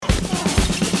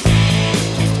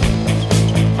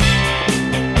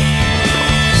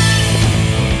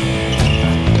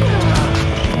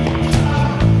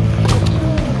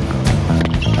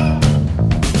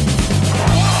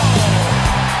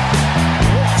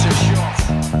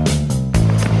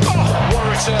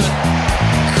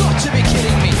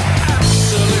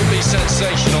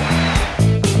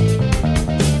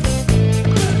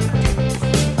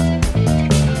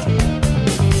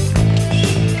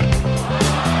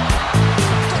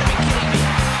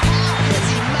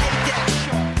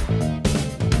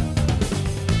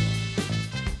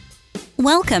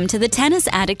Welcome to the Tennis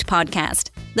Addict Podcast,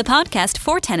 the podcast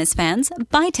for tennis fans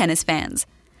by tennis fans.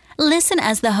 Listen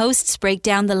as the hosts break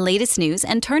down the latest news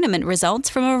and tournament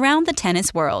results from around the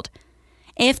tennis world.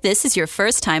 If this is your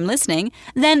first time listening,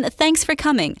 then thanks for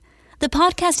coming. The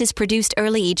podcast is produced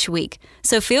early each week,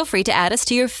 so feel free to add us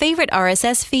to your favorite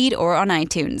RSS feed or on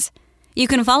iTunes. You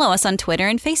can follow us on Twitter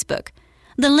and Facebook.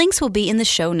 The links will be in the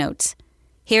show notes.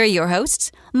 Here are your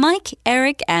hosts, Mike,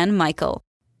 Eric, and Michael.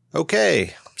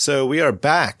 Okay, so we are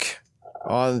back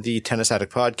on the Tennis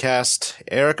Addict Podcast.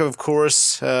 Eric, of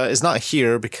course, is not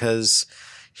here because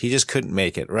he just couldn't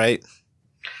make it, right?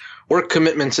 Work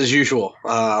commitments as usual.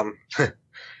 At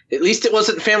least it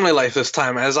wasn't family life this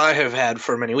time, as I have had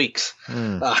for many weeks.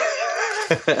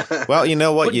 Well, you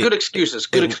know what? Good excuses.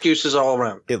 Good excuses all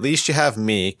around. At least you have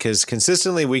me, because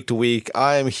consistently week to week,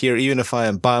 I am here. Even if I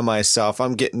am by myself,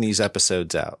 I'm getting these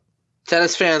episodes out.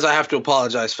 Tennis fans, I have to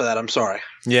apologize for that. I'm sorry.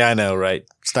 Yeah, I know, right?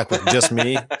 Stuck with just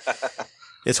me.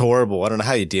 It's horrible. I don't know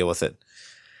how you deal with it.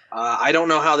 I don't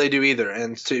know how they do either.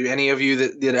 And to any of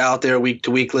you that out there week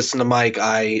to week listen to Mike,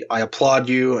 I applaud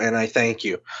you and I thank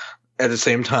you at the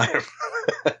same time.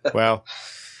 Well,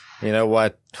 you know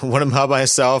what? When I'm by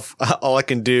myself, all I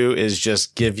can do is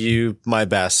just give you my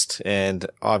best. And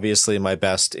obviously my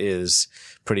best is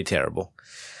pretty terrible.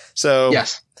 So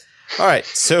yes. All right.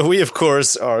 So we, of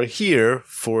course, are here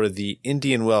for the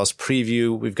Indian Wells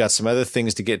preview. We've got some other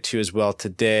things to get to as well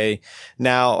today.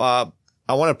 Now,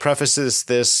 I want to preface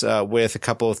this with a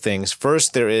couple of things.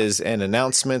 First, there is an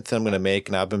announcement that I'm going to make.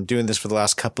 Now, I've been doing this for the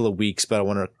last couple of weeks, but I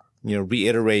want to,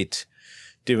 reiterate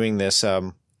doing this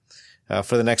for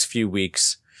the next few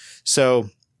weeks.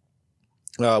 So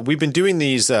we've been doing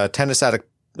these Tennis Addict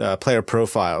player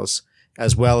profiles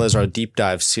as well as our deep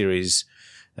dive series.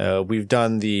 We've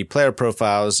done the player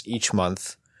profiles each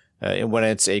month. And when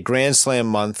it's a Grand Slam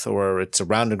month or it's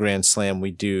around a Grand Slam,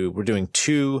 we're doing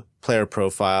 2 player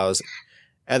profiles.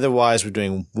 Otherwise, we're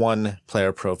doing 1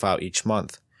 player profile each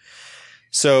month.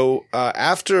 So,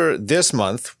 after this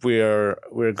month, we're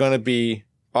going to be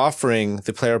offering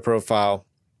the player profile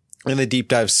in the deep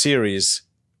dive series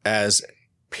as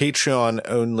Patreon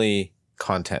only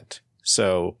content.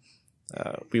 So,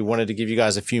 we wanted to give you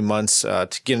guys a few months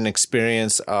to get an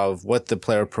experience of what the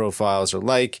player profiles are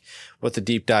like, what the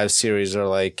deep dive series are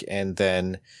like, and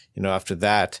then, after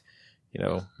that,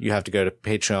 you have to go to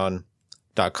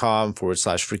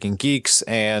patreon.com/freaking geeks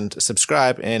and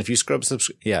subscribe. And if you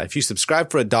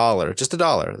subscribe for $1, just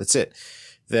 $1, that's it,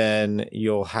 then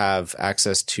you'll have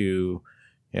access to,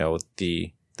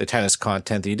 the tennis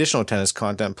content, the additional tennis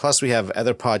content. Plus we have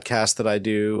other podcasts that I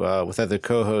do, with other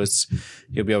co-hosts.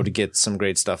 You'll be able to get some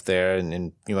great stuff there.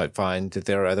 And you might find that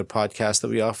there are other podcasts that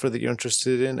we offer that you're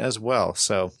interested in as well.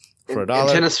 So for $1. And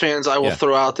tennis fans, I will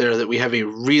throw out there that we have a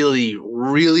really,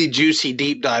 really juicy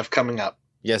deep dive coming up.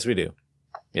 Yes, we do.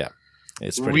 Yeah.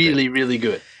 It's really, really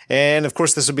good. And of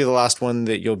course, this will be the last one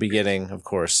that you'll be getting, of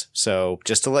course. So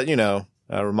just to let you know,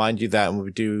 remind you that we'll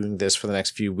be doing this for the next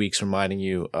few weeks, reminding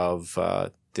you of,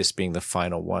 this being the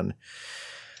final one.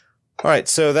 All right.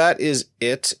 So that is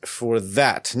it for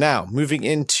that. Now, moving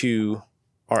into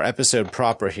our episode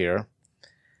proper here.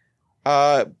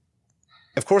 Of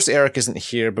course, Eric isn't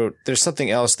here, but there's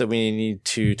something else that we need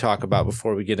to talk about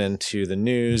before we get into the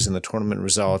news and the tournament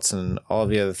results and all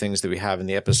the other things that we have in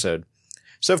the episode.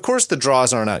 So, of course, the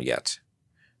draws aren't out yet.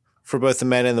 For both the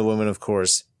men and the women, of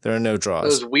course, there are no draws.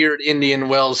 Those weird Indian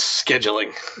Wells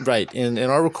scheduling. Right. In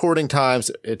our recording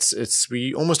times,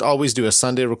 we almost always do a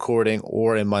Sunday recording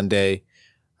or a Monday.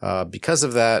 Because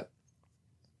of that,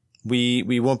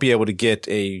 we won't be able to get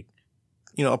a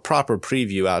proper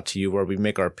preview out to you where we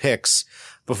make our picks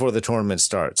before the tournament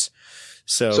starts.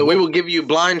 So we will give you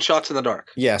blind shots in the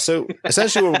dark. Yeah. So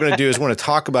essentially what we're going to do is we're going to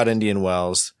talk about Indian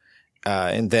Wells,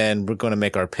 and then we're going to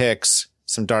make our picks,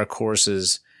 some dark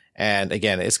horses. And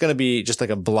again, it's going to be just like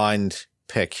a blind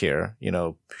pick here.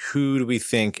 Who do we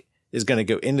think is going to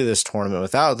go into this tournament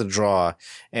without the draw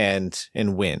and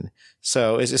win?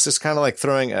 So it's just kind of like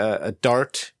throwing a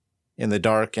dart in the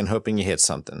dark and hoping you hit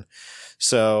something.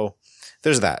 So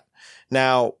there's that.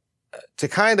 Now, to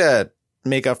kind of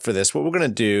make up for this, what we're going to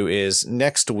do is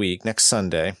next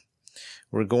Sunday,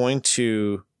 we're going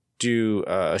to do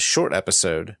a short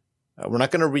episode. We're not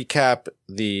going to recap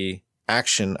the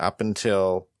action up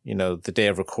until the day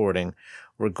of recording.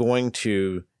 We're going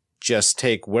to just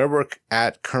take where we're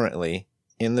at currently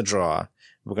in the draw.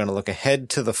 We're going to look ahead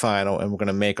to the final and we're going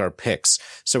to make our picks.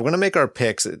 So we're going to make our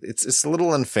picks. It's a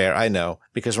little unfair, I know,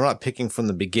 because we're not picking from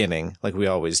the beginning like we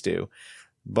always do.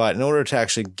 But in order to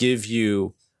actually give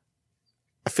you,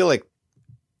 I feel like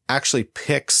actually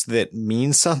picks that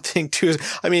mean something to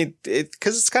us. I mean,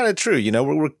 because it's kind of true, you know,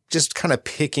 we're just kind of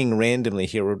picking randomly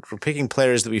here. We're picking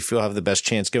players that we feel have the best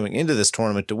chance going into this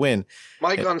tournament to win.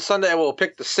 Mike, on Sunday, I will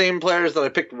pick the same players that I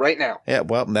picked right now. Yeah,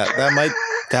 well,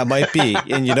 that might be.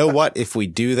 And you know what? If we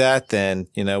do that, then,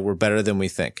 you know, we're better than we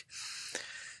think.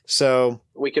 So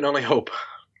we can only hope.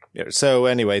 Yeah, so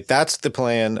anyway, that's the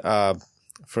plan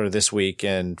for this week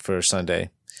and for Sunday.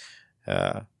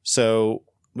 So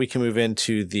we can move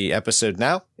into the episode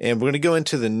now, and we're going to go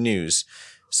into the news.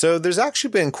 So there's actually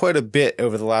been quite a bit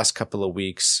over the last couple of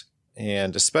weeks,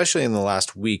 and especially in the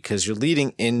last week, because you're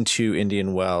leading into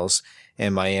Indian Wells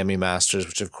and Miami Masters,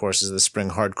 which of course is the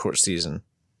spring hardcourt season.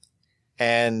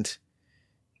 And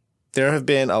there have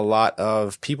been a lot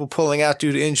of people pulling out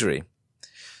due to injury.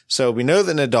 So we know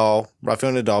that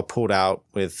Rafael Nadal pulled out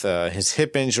with his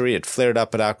hip injury. It flared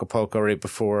up at Acapulco right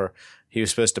before he was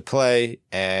supposed to play,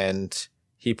 and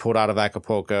he pulled out of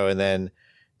Acapulco, and then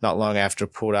not long after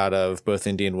pulled out of both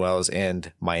Indian Wells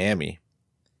and Miami.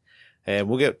 And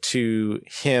we'll get to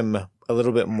him a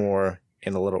little bit more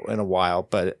in a while,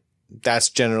 but that's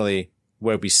generally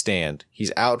where we stand.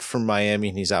 He's out from Miami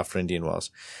and he's out for Indian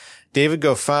Wells. David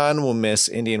Goffin will miss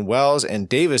Indian Wells and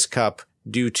Davis Cup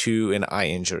due to an eye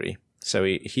injury. So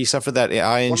he suffered that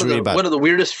eye injury. One of the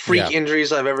weirdest freak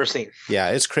injuries I've ever seen. Yeah,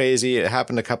 it's crazy. It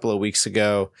happened a couple of weeks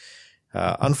ago.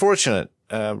 Unfortunate.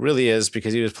 Really is,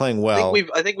 because he was playing well.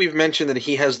 I think we've mentioned that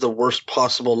he has the worst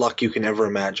possible luck you can ever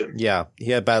imagine. Yeah,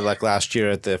 he had bad luck last year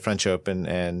at the French Open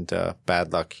and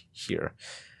bad luck here.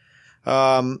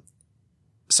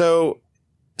 So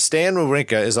Stan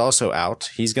Wawrinka is also out.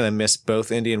 He's going to miss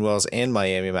both Indian Wells and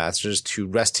Miami Masters to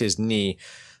rest his knee.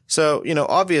 So, you know,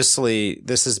 obviously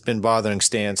this has been bothering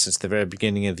Stan since the very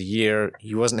beginning of the year.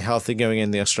 He wasn't healthy going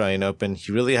in the Australian Open.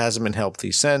 He really hasn't been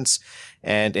healthy since.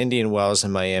 And Indian Wells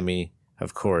and Miami,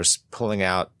 of course, pulling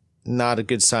out, not a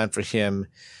good sign for him.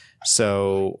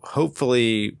 So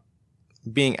hopefully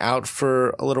being out for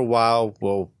a little while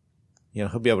will, you know,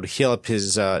 he'll be able to heal up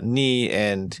his knee,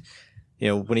 and, you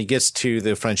know, when he gets to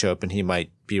the French Open, he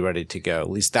might be ready to go.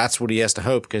 At least that's what he has to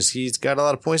hope, because he's got a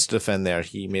lot of points to defend there.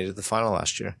 He made it to the final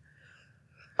last year.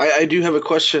 I do have a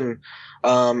question.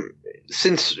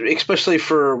 Since, especially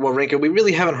for Wawrinka, we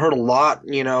really haven't heard a lot,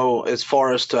 you know, as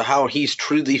far as to how he's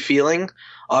truly feeling.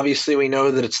 Obviously, we know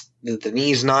that that the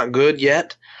knee's not good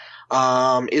yet.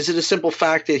 Is it a simple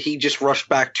fact that he just rushed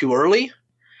back too early?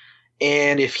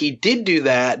 And if he did do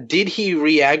that, did he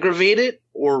re-aggravate it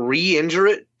or re-injure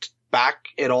it back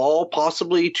at all,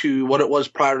 possibly to what it was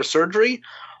prior to surgery?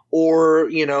 Or,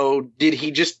 you know, did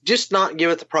he just not give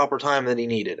it the proper time that he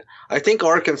needed? I think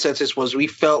our consensus was we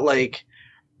felt like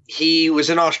he was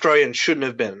in Australia and shouldn't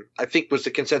have been. I think was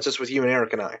the consensus with you and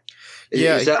Eric and I.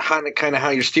 Yeah. Is that kind of how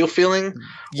you're still feeling?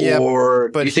 Yeah. Or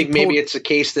do you think maybe it's a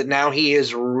case that now he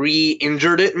has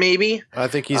re-injured it maybe? I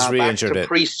think he's re-injured it.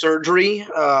 Pre-surgery,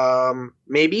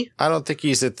 maybe? I don't think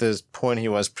he's at the point he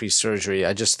was pre-surgery.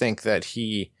 I just think that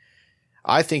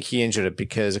I think he injured it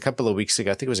because a couple of weeks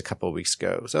ago,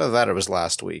 so that it was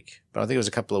last week, but I think it was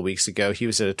a couple of weeks ago, he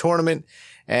was at a tournament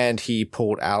and he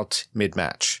pulled out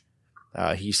mid-match.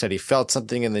 He said he felt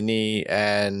something in the knee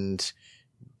and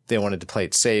they wanted to play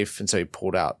it safe, and so he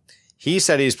pulled out. He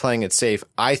said he was playing it safe.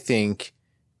 I think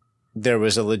there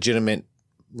was a legitimate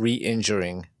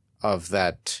re-injuring of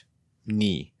that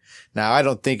knee. Now, I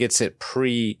don't think it's at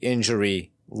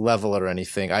pre-injury level or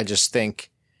anything. I just think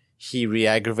he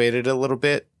re-aggravated it a little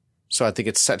bit, so I think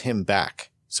it set him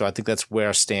back. So I think that's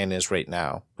where Stan is right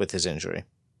now with his injury.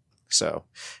 So,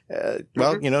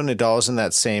 well, you know, Nadal's in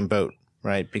that same boat,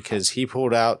 right? Because he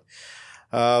pulled out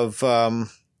of,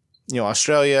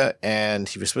 Australia, and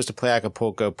he was supposed to play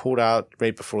Acapulco, pulled out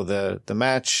right before the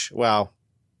match. Well,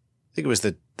 I think it was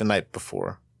the night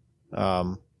before.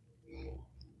 It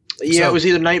was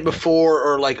either night before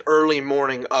or like early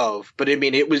morning of, but I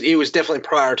mean, it was definitely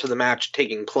prior to the match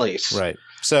taking place. Right.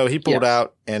 So he pulled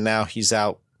out, and now he's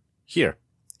out here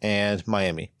and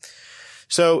Miami.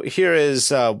 So here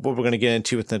is what we're going to get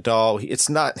into with Nadal. This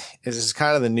is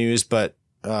kind of the news, but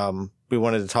we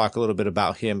wanted to talk a little bit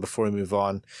about him before we move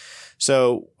on.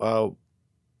 So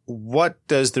what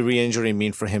does the re-injury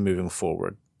mean for him moving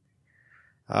forward?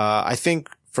 I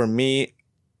think for me,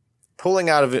 pulling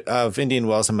out of Indian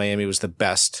Wells and Miami was the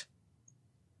best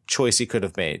choice he could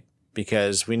have made,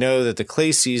 because we know that the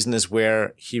clay season is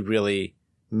where he really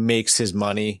makes his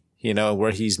money, you know,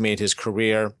 where he's made his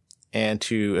career and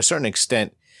to a certain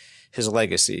extent his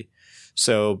legacy.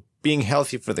 So being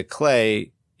healthy for the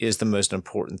clay is the most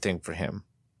important thing for him.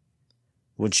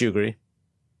 Would you agree?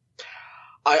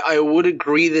 I would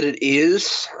agree that it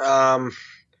is.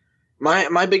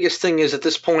 My biggest thing is at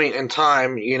this point in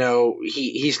time,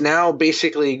 he's now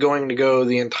basically going to go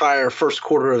the entire first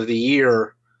quarter of the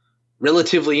year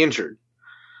relatively injured.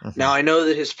 Mm-hmm. Now, I know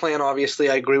that his plan, obviously,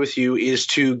 I agree with you, is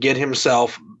to get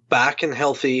himself back and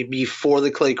healthy before the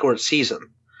clay court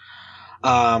season.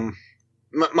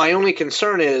 My only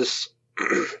concern is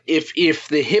if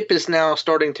the hip is now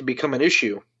starting to become an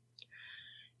issue,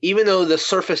 even though the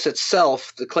surface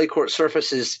itself, the clay court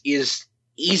surface, is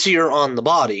easier on the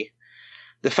body,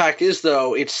 the fact is,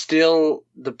 though, it's still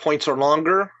the points are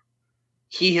longer.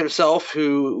 He himself,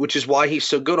 which is why he's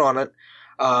so good on it,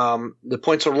 the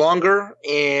points are longer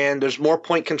and there's more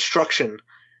point construction,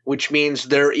 which means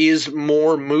there is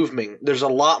more moving. There's a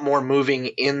lot more moving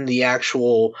in the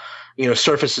actual,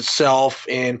 surface itself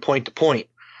and point to point.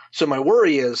 So my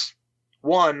worry is,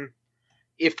 one,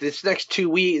 if this next 2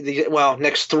 weeks,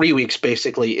 next 3 weeks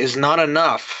basically, is not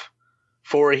enough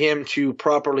for him to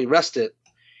properly rest it,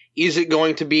 is it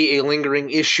going to be a lingering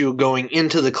issue going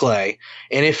into the clay?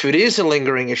 And if it is a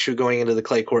lingering issue going into the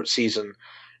clay court season,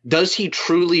 does he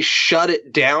truly shut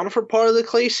it down for part of the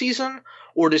clay season?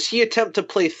 Or does he attempt to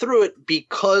play through it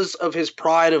because of his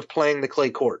pride of playing the clay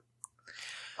court?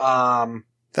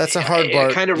 That's a hard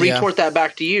part. Kind of retort that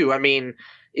back to you. I mean,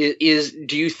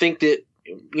 do you think that,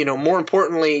 more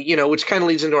importantly, which kind of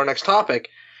leads into our next topic,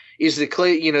 is the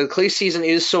clay season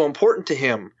is so important to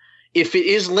him. If it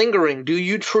is lingering, do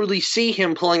you truly see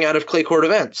him pulling out of clay court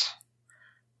events?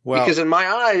 Well, because in my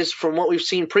eyes, from what we've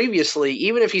seen previously,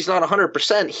 even if he's not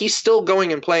 100%, he's still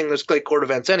going and playing those clay court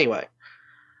events anyway.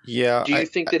 Yeah. Do you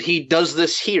think that he does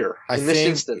this here, in this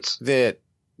instance? That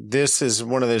this is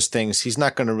one of those things he's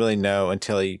not going to really know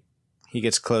until he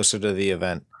gets closer to the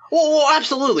event. Well,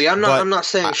 absolutely. I'm not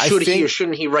saying he or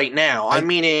shouldn't he right now. I'm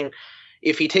meaning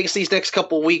if he takes these next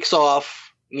couple weeks off,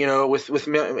 with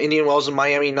Indian Wells and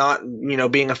Miami not,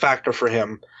 being a factor for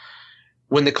him,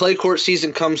 when the clay court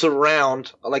season comes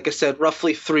around, like I said,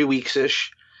 roughly 3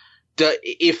 weeks-ish,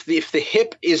 if the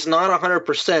hip is not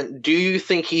 100%, do you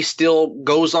think he still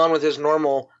goes on with his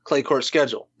normal clay court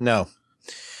schedule? No.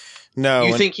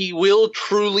 You think he will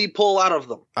truly pull out of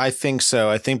them? I think so.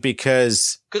 I think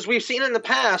because we've seen in the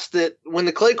past that when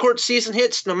the clay court season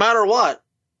hits, no matter what,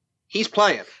 he's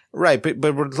playing. Right, but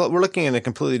we're looking at a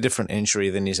completely different injury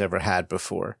than he's ever had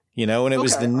before. And it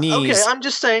was the knees. Okay, I'm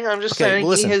just saying. Well,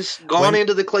 listen, he has gone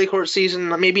into the clay court season,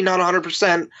 maybe not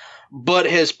 100%, but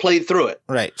has played through it.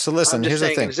 Right. So listen, here's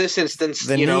the thing. In this instance,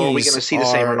 are we going to see the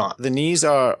same or not? The knees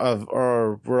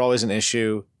were always an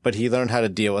issue, but he learned how to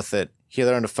deal with it. He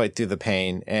learned to fight through the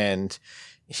pain, and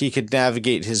he could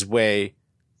navigate his way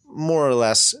more or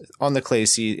less on the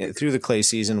through the clay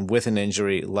season with an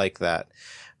injury like that.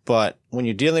 But when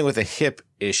you're dealing with a hip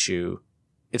issue,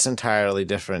 it's entirely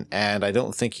different, and I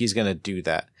don't think he's going to do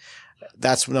that.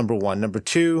 That's number one. Number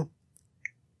two,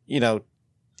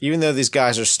 even though these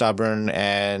guys are stubborn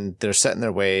and they're set in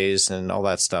their ways and all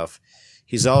that stuff,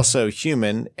 he's also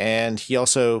human, and he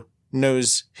also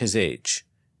knows his age.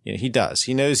 He does.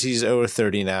 He knows he's over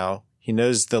 30 now. He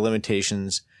knows the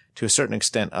limitations to a certain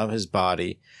extent of his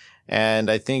body, and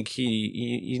I think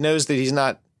he knows that he's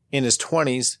not in his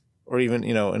 20s. Or even,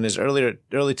 in his early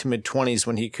to mid 20s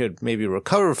when he could maybe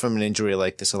recover from an injury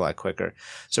like this a lot quicker.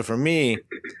 So for me,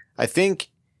 I think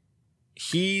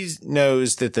he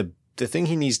knows that the thing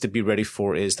he needs to be ready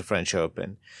for is the French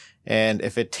Open. And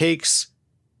if it takes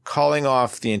calling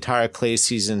off the entire clay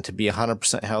season to be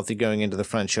 100% healthy going into the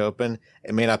French Open,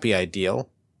 it may not be ideal,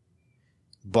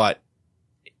 but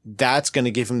that's going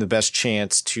to give him the best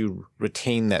chance to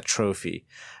retain that trophy.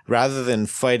 Rather than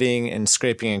fighting and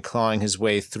scraping and clawing his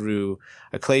way through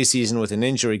a clay season with an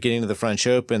injury, getting to the French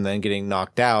Open, then getting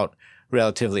knocked out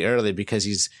relatively early because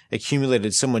he's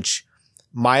accumulated so much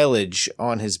mileage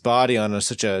on his body on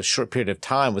such a short period of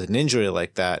time with an injury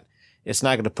like that, it's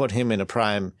not going to put him in a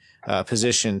prime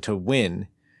position to win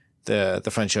the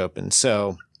French Open.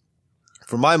 So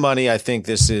for my money, I think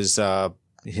this is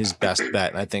his best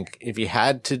bet. I think if he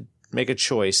had to make a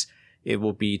choice, it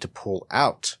will be to pull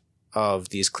out of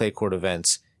these clay court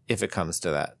events if it comes to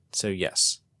that. So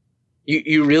yes.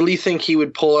 You really think he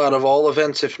would pull out of all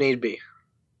events if need be?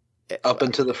 Up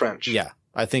into the French? Yeah,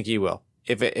 I think he will.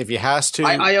 If he has to.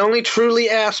 I only truly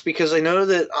ask because I know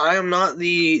that I am not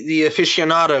the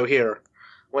aficionado here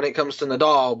when it comes to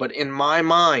Nadal, but in my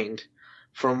mind,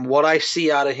 from what I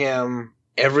see out of him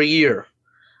every year,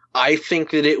 I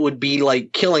think that it would be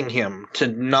like killing him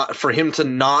for him to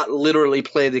not literally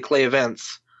play the clay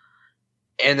events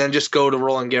and then just go to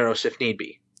Roland Garros if need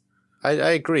be. I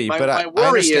agree, but my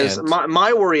worry is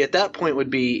my worry at that point would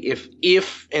be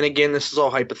if and again this is all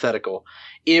hypothetical,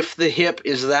 if the hip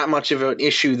is that much of an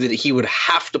issue that he would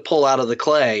have to pull out of the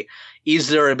clay, is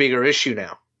there a bigger issue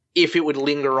now if it would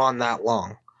linger on that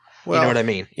long? Well, you know what I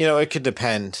mean? It could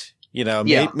depend.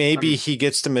 Maybe he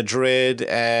gets to Madrid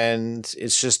and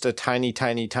it's just a tiny,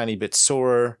 tiny, tiny bit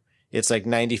sore. It's like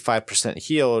 95%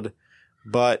 healed,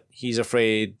 but he's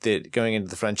afraid that going into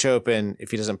the French Open,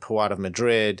 if he doesn't pull out of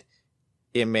Madrid,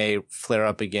 it may flare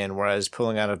up again. Whereas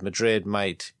pulling out of Madrid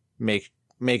might make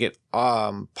it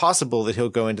possible that he'll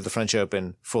go into the French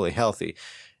Open fully healthy.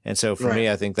 And so for me,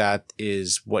 I think that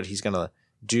is what he's going to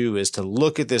do, is to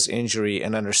look at this injury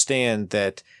and understand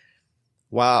that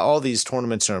while all these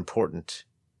tournaments are important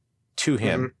to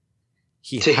him,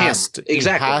 That's the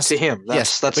biggest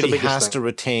thing. He has to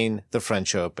retain the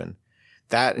French Open.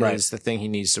 That is the thing he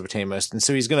needs to retain most. And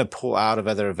so he's going to pull out of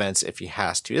other events if he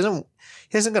has to. He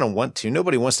isn't going to want to.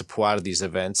 Nobody wants to pull out of these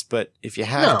events, but if you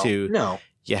have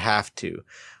you have to.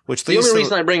 Which the only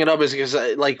reason I bring it up is because,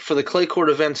 like, for the clay court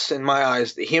events, in my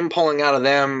eyes, him pulling out of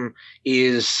them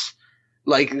is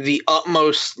like the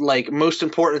utmost, like, most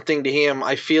important thing to him.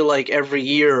 I feel like every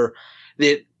year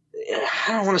that,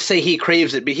 I don't want to say he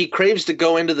craves it, but he craves to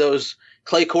go into those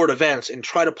clay court events and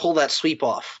try to pull that sweep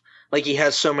off like he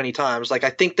has so many times. Like, I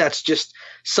think that's just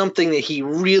something that he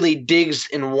really digs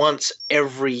and wants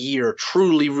every year,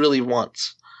 truly, really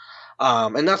wants.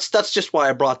 And that's just why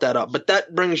I brought that up. But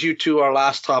that brings you to our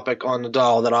last topic on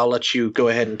Nadal that I'll let you go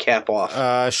ahead and cap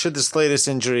off. Should this latest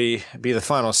injury be the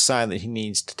final sign that he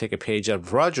needs to take a page out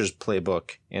of Rogers'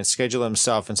 playbook and schedule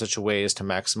himself in such a way as to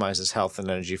maximize his health and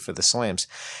energy for the slams?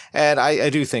 And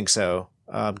I do think so.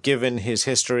 Given his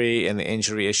history and the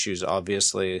injury issues,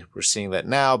 obviously we're seeing that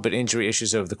now, but injury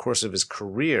issues over the course of his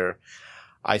career,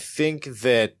 I think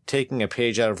that taking a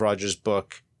page out of Rogers'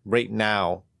 book right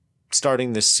now,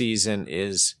 starting this season,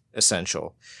 is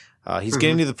essential. He's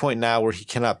getting to the point now where he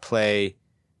cannot play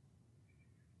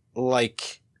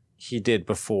like he did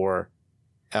before,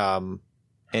 and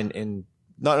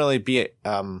not only be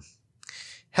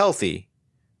healthy,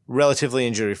 relatively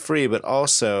injury free, but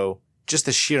also just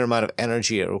the sheer amount of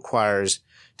energy it requires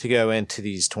to go into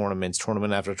these tournaments,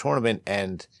 tournament after tournament,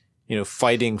 and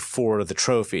fighting for the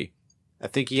trophy. I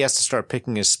think he has to start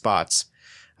picking his spots.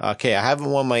 Okay, I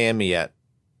haven't won Miami yet.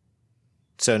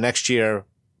 So next year,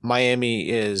 Miami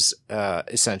is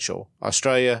essential.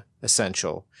 Australia,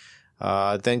 essential.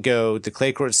 Then go the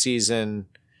clay court season,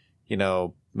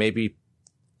 maybe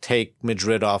take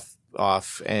Madrid off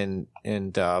and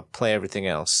play everything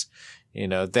else.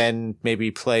 Then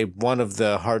maybe play one of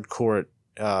the hard court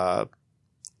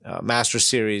Master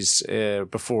Series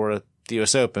before the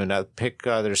US Open. Pick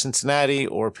either Cincinnati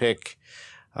or pick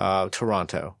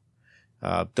Toronto.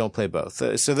 Don't play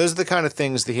both. So those are the kind of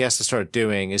things that he has to start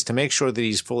doing, is to make sure that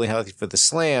he's fully healthy for the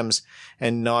slams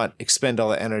and not expend all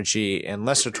the energy in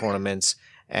lesser tournaments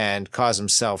and cause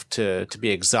himself to be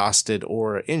exhausted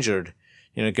or injured,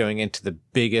 going into the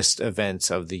biggest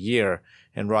events of the year.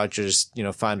 And Rogers,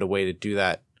 find a way to do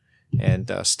that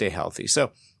and stay healthy.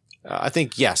 So I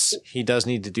think, yes, he does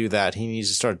need to do that. He needs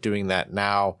to start doing that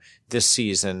now, this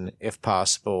season, if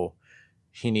possible.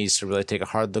 He needs to really take a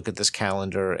hard look at this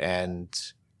calendar and,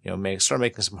 start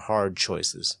making some hard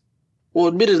choices. Well,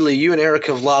 admittedly, you and Eric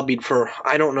have lobbied for,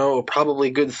 I don't know, probably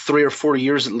a good 3 or 4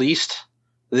 years at least,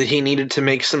 that he needed to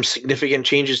make some significant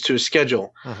changes to his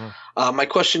schedule. My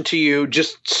question to you,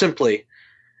 just simply,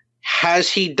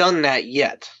 has he done that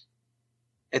yet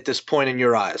at this point in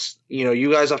your eyes?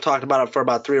 You guys have talked about it for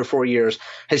about 3 or 4 years.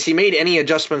 Has he made any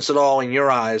adjustments at all in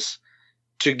your eyes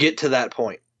to get to that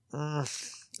point?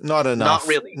 Not enough.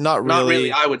 Not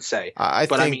really. I would say. I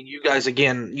mean, you guys,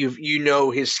 again, you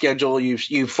know his schedule.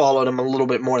 You've followed him a little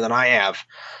bit more than I have.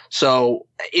 So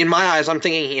in my eyes, I'm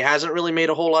thinking he hasn't really made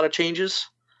a whole lot of changes.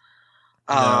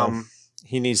 No,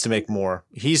 he needs to make more.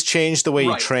 He's changed the way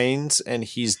he trains, and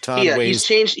he's done ways.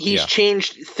 He's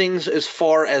changed things as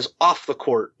far as off the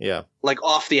court. Yeah, like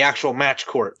off the actual match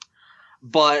court.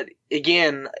 But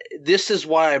again, this is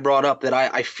why I brought up that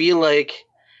I feel like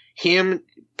him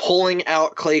pulling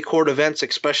out clay court events,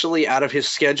 especially out of his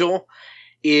schedule,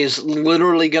 is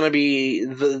literally going to be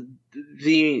the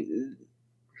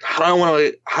how do I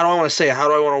want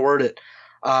to word it?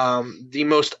 The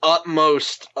most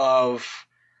utmost of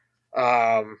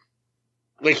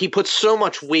like, he puts so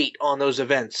much weight on those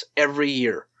events every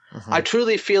year. I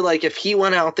truly feel like if he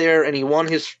went out there and he won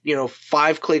his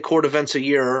 5 clay court events a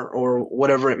year or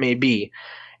whatever it may be,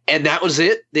 and that was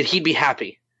it, that he'd be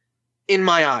happy. In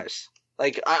my eyes.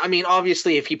 Like, I mean,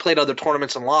 obviously, if he played other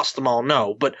tournaments and lost them all,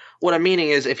 no. But what I'm meaning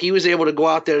is, if he was able to go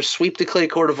out there, sweep the clay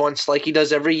court events like he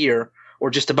does every year, or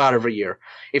just about every year,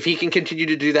 if he can continue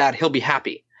to do that, he'll be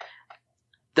happy.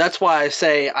 That's why I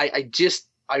say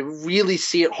I really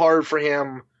see it hard for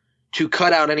him to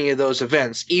cut out any of those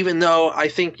events, even though I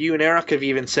think you and Eric have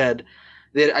even said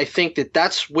that I think that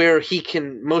that's where he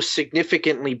can most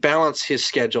significantly balance his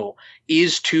schedule,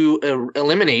 is to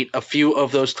eliminate a few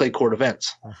of those clay court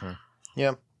events. Mm-hmm.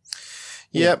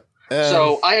 Yep.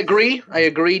 So I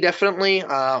agree definitely.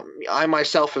 I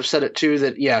myself have said it too,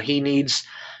 that he needs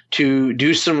to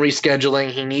do some rescheduling.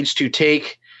 He needs to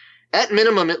take, at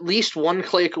minimum, at least one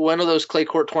of those clay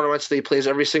court tournaments that he plays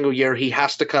every single year. He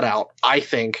has to cut out, I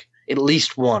think, at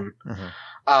least one.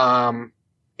 Mm-hmm.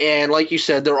 And like you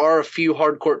said, there are a few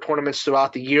hard court tournaments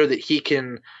throughout the year that he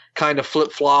can kind of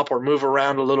flip-flop or move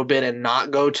around a little bit and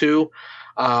not go to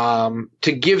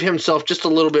give himself just a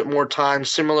little bit more time,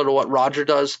 similar to what Roger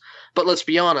does. But let's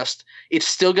be honest, it's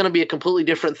still going to be a completely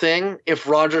different thing if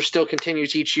Roger still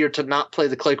continues each year to not play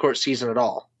the clay court season at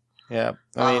all. Yeah,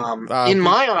 I mean, in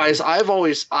my eyes, I've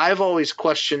always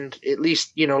questioned, at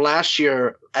least last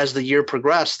year as the year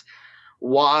progressed,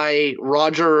 why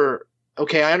Roger.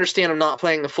 Okay, I understand I'm not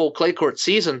playing the full clay court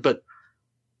season, but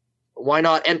why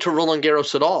not enter Roland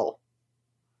Garros at all?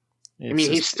 I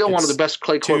mean, he's still one of the best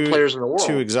clay court players in the world.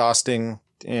 Too exhausting,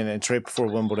 and it's right before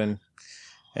Wimbledon,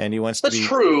 and he wants to be.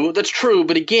 That's true.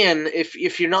 But again,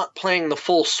 if you're not playing the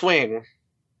full swing,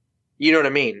 you know what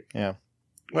I mean. Yeah.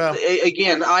 Well,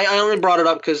 again, I only brought it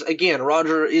up because again,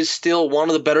 Roger is still one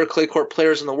of the better clay court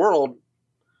players in the world.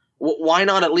 Why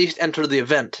not at least enter the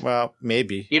event? Well,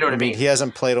 maybe. You know what I mean? He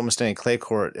hasn't played almost any clay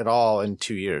court at all in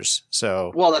 2 years.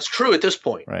 So. Well, that's true at this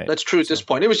point. Right. That's true at this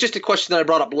point. It was just a question that I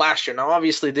brought up last year. Now,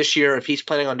 obviously, this year, if he's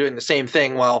planning on doing the same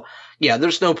thing, well,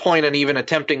 there's no point in even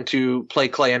attempting to play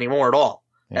clay anymore at all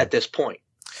at this point.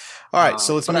 All right,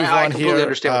 so let's move on here. I completely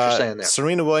understand what you're saying there.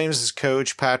 Serena Williams'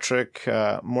 coach, Patrick,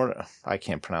 I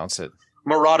can't pronounce it.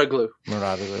 Mouratoglou.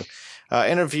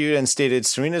 Interviewed and stated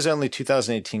Serena's only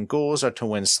 2018 goals are to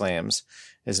win slams.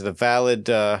 Is it a valid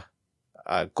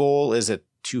goal? Is it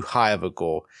too high of a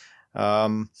goal?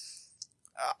 I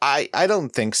don't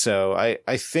think so.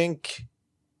 I think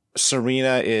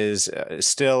Serena is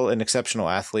still an exceptional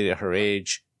athlete at her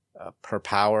age. Her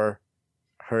power,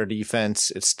 her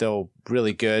defense, it's still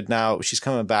really good. Now she's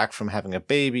coming back from having a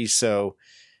baby, so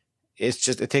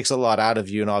it takes a lot out of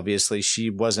you. And obviously she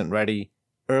wasn't ready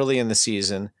early in the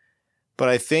season. But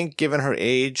I think given her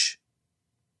age,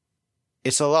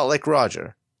 it's a lot like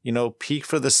Roger. Peak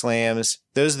for the slams.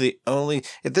 Those are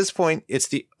at this point, it's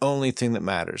the only thing that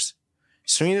matters.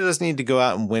 Serena doesn't need to go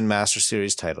out and win Master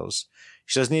Series titles.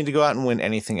 She doesn't need to go out and win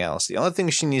anything else. The only thing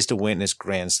she needs to win is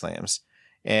Grand Slams.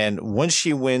 And once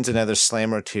she wins another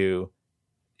slam or two,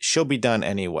 she'll be done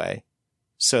anyway.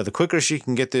 So the quicker she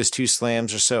can get those 2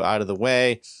 slams or so out of the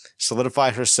way,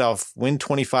 solidify herself, win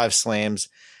 25 slams,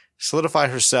 solidify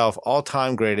herself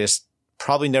all-time greatest,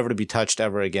 probably never to be touched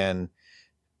ever again,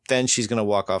 then she's going to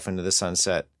walk off into the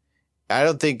sunset. I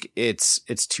don't think it's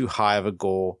too high of a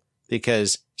goal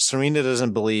because Serena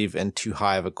doesn't believe in too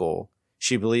high of a goal.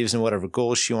 She believes in whatever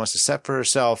goals she wants to set for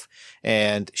herself,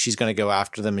 and she's going to go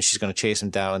after them and she's going to chase them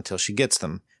down until she gets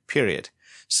them, period.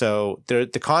 So the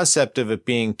concept of it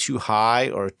being too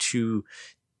high or too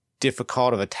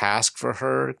difficult of a task for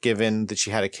her, given that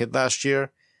she had a kid last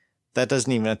year, that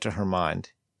doesn't even enter her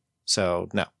mind. So,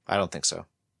 no, I don't think so.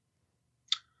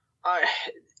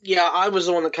 I was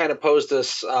the one that kind of posed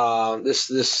this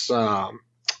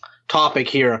topic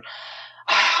here.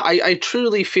 I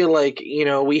truly feel like,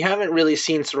 we haven't really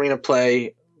seen Serena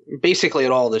play basically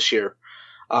at all this year,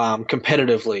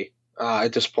 competitively,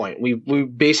 at this point. We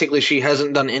basically, she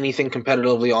hasn't done anything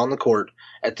competitively on the court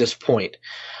at this point.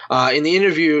 In the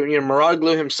interview,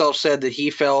 Mouratoglou himself said that he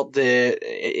felt that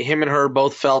him and her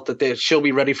both felt that she'll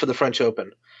be ready for the French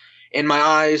Open. In my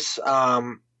eyes,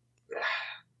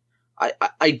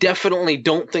 I definitely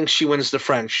don't think she wins the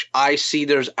French. I see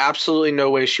there's absolutely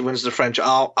no way she wins the French.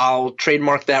 I'll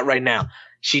trademark that right now.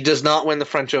 She does not win the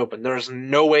French Open. There's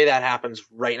no way that happens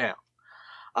right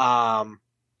now.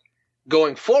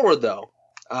 Going forward, though,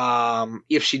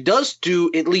 if she does do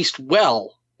at least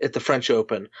well at the French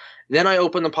Open, then I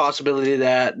open the possibility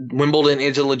that Wimbledon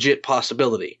is a legit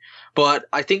possibility. But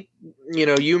I think,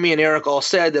 you, me, and Eric all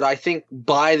said that I think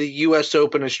by the U.S.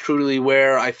 Open is truly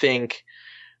where I think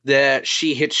that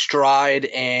she hits stride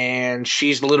and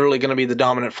she's literally going to be the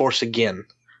dominant force again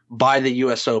by the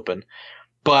U.S. Open.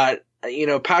 But,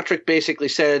 Patrick basically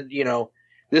said,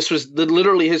 this was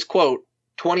literally his quote,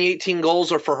 2018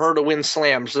 goals are for her to win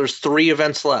slams. There's 3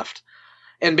 events left.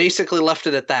 And basically left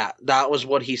it at that. That was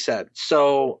what he said.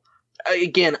 So,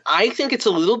 again, I think it's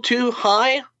a little too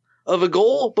high of a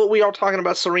goal, but we are talking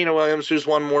about Serena Williams, who's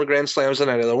won more Grand Slams than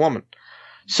any other woman.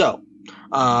 So,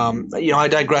 I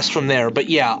digress from there. But,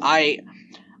 yeah, I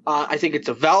think it's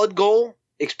a valid goal,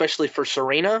 especially for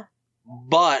Serena.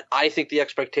 but I think the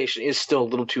expectation is still a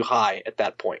little too high at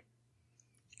that point.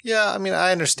 Yeah, I mean,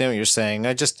 I understand what you're saying.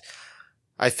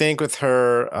 I think with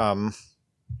her,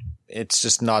 it's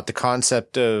just not the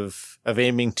concept of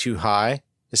aiming too high,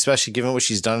 especially given what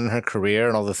she's done in her career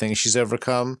and all the things she's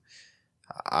overcome.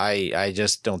 I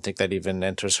just don't think that even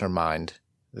enters her mind.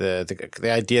 The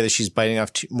idea that she's biting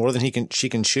off more than she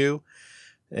can chew,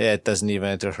 it doesn't even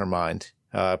enter her mind.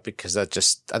 Because I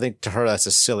think to her, that's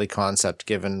a silly concept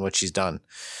given what she's done.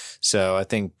 So I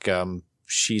think,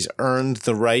 she's earned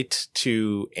the right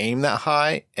to aim that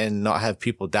high and not have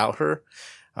people doubt her.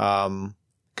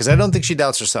 Cause I don't think she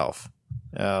doubts herself.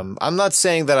 I'm not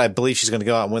saying that I believe she's going to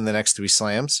go out and win the next 3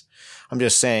 slams. I'm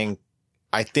just saying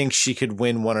I think she could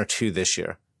win 1 or 2 this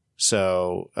year.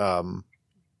 So,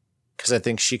 cause I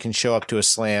think she can show up to a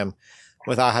slam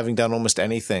without having done almost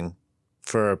anything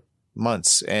for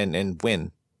months and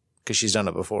win, because she's done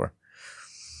it before.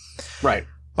 Right.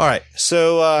 All right.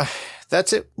 So,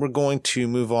 that's it. We're going to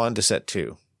move on to set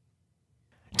 2.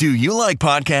 Do you like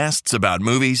podcasts about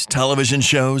movies, television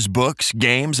shows, books,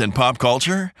 games, and pop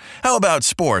culture? How about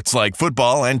sports like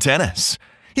football and tennis?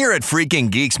 Here at Freaking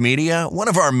Geeks Media, one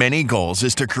of our many goals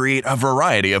is to create a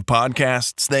variety of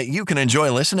podcasts that you can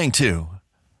enjoy listening to.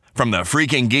 From the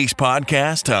Freaking Geeks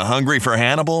podcast to Hungry for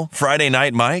Hannibal, Friday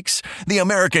Night Mikes, the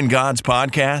American Gods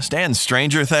podcast, and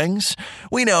Stranger Things,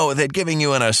 we know that giving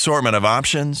you an assortment of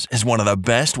options is one of the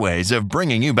best ways of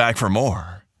bringing you back for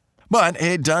more. But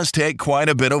it does take quite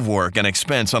a bit of work and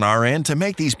expense on our end to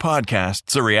make these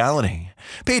podcasts a reality.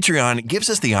 Patreon gives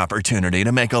us the opportunity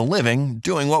to make a living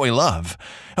doing what we love.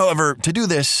 However, to do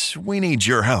this, we need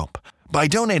your help. By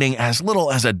donating as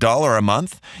little as $1 a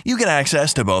month, you get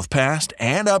access to both past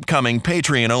and upcoming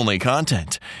Patreon-only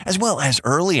content, as well as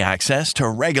early access to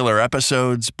regular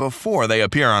episodes before they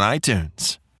appear on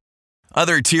iTunes.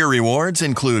 Other tier rewards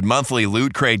include monthly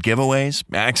Loot Crate giveaways,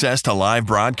 access to live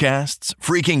broadcasts,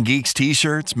 Freaking Geeks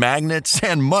t-shirts, magnets,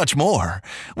 and much more.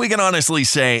 We can honestly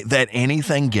say that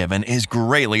anything given is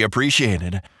greatly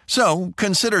appreciated. So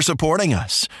consider supporting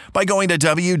us by going to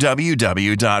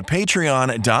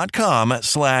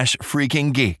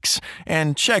www.patreon.com/freakinggeeks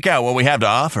and check out what we have to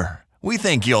offer. We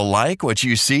think you'll like what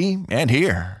you see and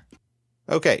hear.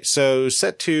 Okay, so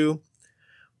set 2,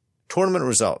 tournament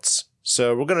results.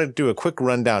 So we're going to do a quick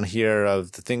rundown here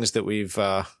of the things that we've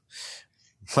watched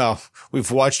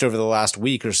over the last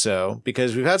week or so,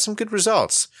 because we've had some good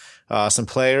results. Some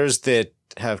players that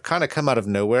have kind of come out of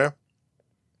nowhere.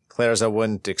 Players I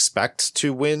wouldn't expect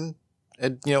to win a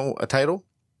title.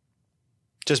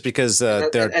 Just because,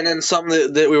 they're. And then some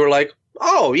that we were like,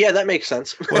 oh yeah, that makes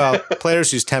sense. Well,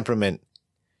 players whose temperament,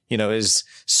 is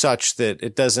such that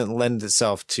it doesn't lend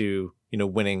itself to,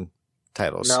 winning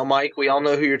titles. Now, Mike, we all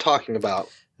know who you're talking about.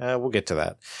 We'll get to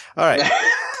that. All right.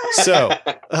 So,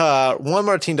 Juan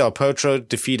Martín del Potro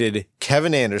defeated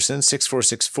Kevin Anderson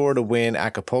 6-4, 6-4 to win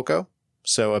Acapulco.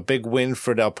 So a big win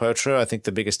for Del Potro. I think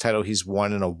the biggest title he's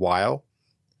won in a while.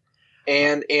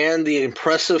 And the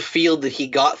impressive field that he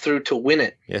got through to win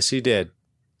it. Yes, he did.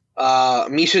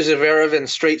 Misha Zverev in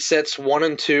straight sets 1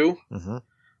 and 2. Mm-hmm.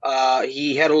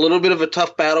 He had a little bit of a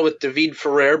tough battle with David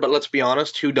Ferrer, but let's be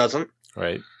honest, who doesn't?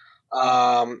 Right.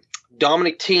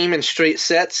 Dominic Thiem in straight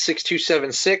sets 6-2,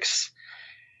 7-6.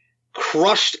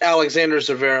 Crushed Alexander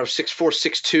Zverev 6-4,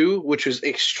 6-2, which was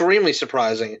extremely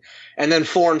surprising. And then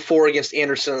 4-4 against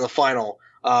Anderson in the final.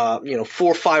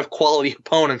 4-5 quality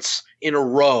opponents in a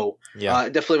row. Yeah.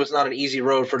 It definitely was not an easy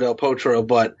road for Del Potro,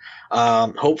 but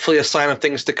hopefully a sign of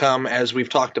things to come, as we've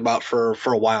talked about for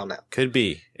a while now. Could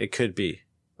be. It could be.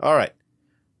 All right.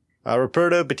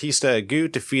 Roberto Bautista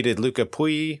Agut defeated Luca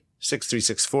Pouille 6-3,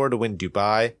 6-4 to win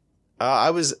Dubai. I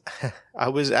was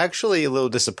actually a little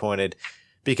disappointed,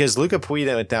 because Luca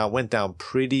Pouille went down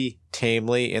pretty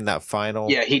tamely in that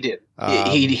final. Yeah, he did.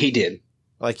 He did.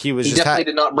 Like he definitely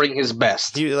did not bring his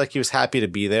best. He was happy to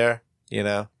be there,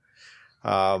 Yeah,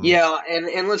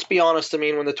 and let's be honest. I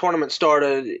mean, when the tournament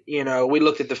started, we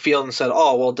looked at the field and said,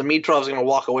 "Oh, well, Dimitrov's going to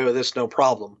walk away with this, no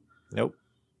problem." Nope.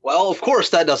 Well, of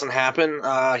course that doesn't happen.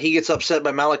 He gets upset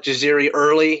by Malik Jaziri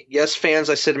early. Yes,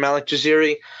 fans, I said Malik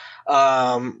Jaziri.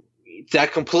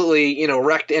 That completely,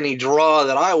 wrecked any draw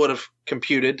that I would have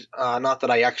computed. Not that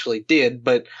I actually did,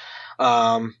 but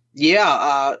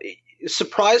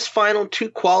surprise final, 2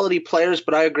 quality players.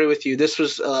 But I agree with you. This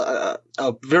was a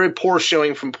very poor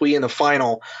showing from Pouille in the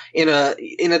final in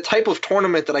a type of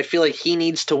tournament that I feel like he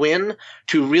needs to win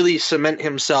to really cement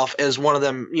himself as one of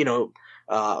them.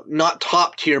 Not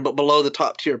top tier, but below the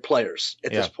top tier players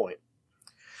at this point.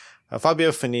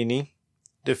 Fabio Fognini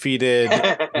defeated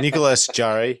Nicolas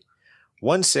Jarry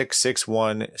 1-6,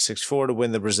 6-1, 6-4 to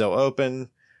win the Brazil Open.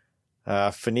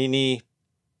 Fognini,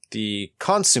 the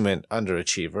consummate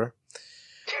underachiever,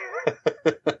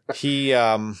 he,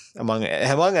 among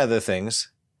other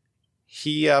things,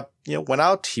 he, went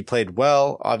out, he played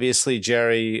well. Obviously,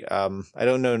 Jerry, I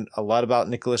don't know a lot about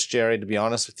Nicholas Jarry, to be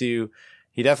honest with you.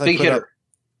 He definitely put up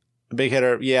a big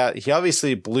hitter. Yeah. He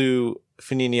obviously blew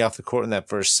Fognini off the court in that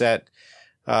first set,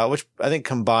 which I think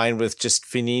combined with just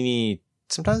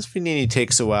sometimes Fognini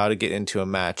takes a while to get into a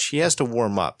match. He has to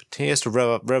warm up. He has to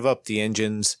rev up the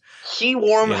engines. He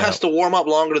has to warm up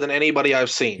longer than anybody I've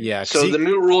seen. Yeah. So the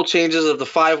new rule changes of the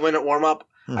 5-minute warm up.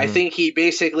 Mm-hmm. I think he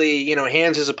basically,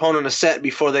 hands his opponent a set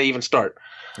before they even start.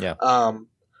 Yeah.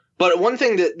 But one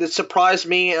thing that surprised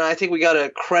me, and I think we got to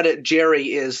credit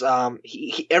Jerry, is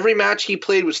every match he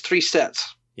played was 3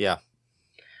 sets. Yeah.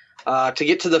 To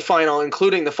get to the final,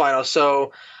 including the final.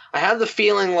 So I have the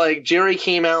feeling like Jerry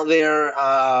came out there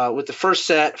with the first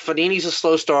set. Fognini's a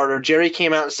slow starter. Jerry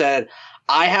came out and said,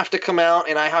 I have to come out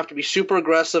and I have to be super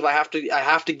aggressive. I have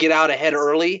to get out ahead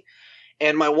early.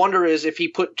 And my wonder is if he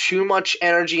put too much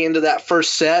energy into that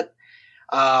first set,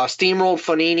 steamrolled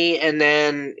Fognini, and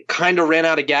then kind of ran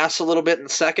out of gas a little bit in the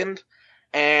second,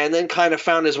 and then kind of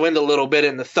found his wind a little bit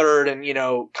in the third and,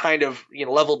 kind of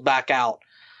leveled back out.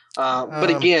 But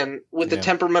again, with the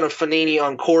temperament of Fognini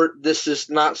on court, this is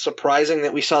not surprising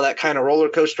that we saw that kind of roller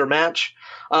coaster match.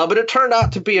 But it turned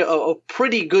out to be a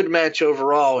pretty good match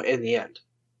overall in the end.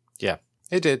 Yeah,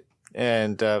 it did.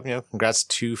 And, congrats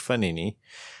to Fognini.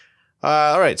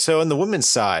 All right. So on the women's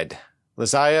side,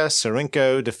 Lizaia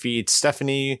Sarenko defeats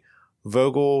Stephanie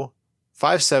Vogel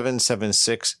 5-7,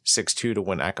 7-6, 6-2 to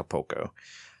win Acapulco.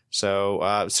 So,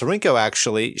 Sarenko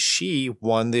actually, she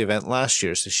won the event last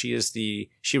year. So she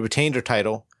retained her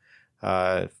title,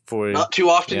 for not too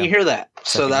often you hear that.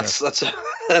 So that's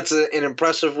an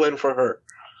impressive win for her.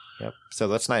 Yep. So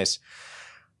that's nice.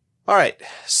 All right.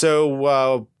 So,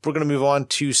 we're going to move on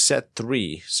to set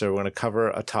 3. So we're going to cover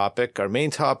a topic. Our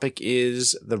main topic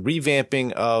is the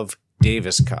revamping of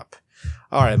Davis Cup.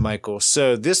 All right, Michael.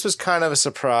 So this was kind of a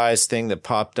surprise thing that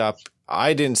popped up.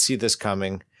 I didn't see this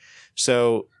coming.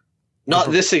 So,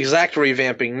 not this exact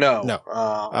revamping, no. No.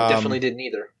 I definitely didn't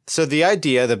either. So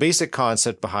the basic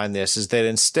concept behind this is that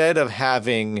instead of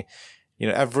having,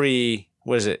 every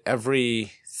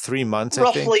 3 months,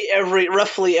 roughly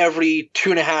every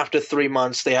 2.5 to 3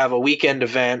 months, they have a weekend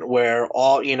event where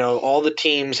all the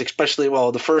teams, especially,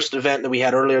 the first event that we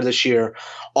had earlier this year,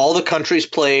 all the countries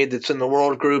played that's in the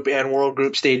World Group and World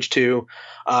Group Stage 2.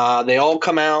 They all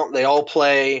come out, they all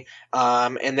play,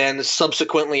 and then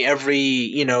subsequently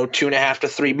every, 2.5 to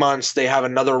 3 months, they have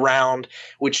another round,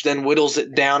 which then whittles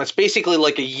it down. It's basically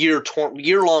like a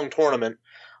year-long tournament,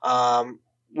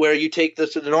 where you take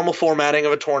the normal formatting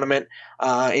of a tournament,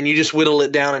 and you just whittle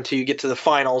it down until you get to the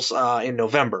finals in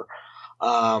November.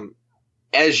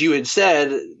 As you had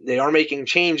said, they are making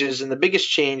changes, and the biggest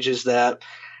change is that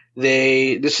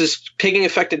this is taking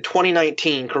effect in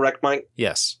 2019, correct, Mike?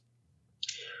 Yes.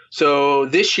 So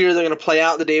this year they're going to play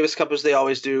out the Davis Cup as they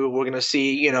always do. We're going to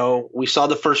see, we saw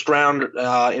the first round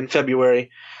in February.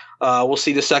 We'll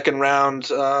see the second round,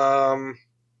 I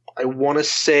want to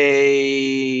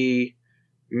say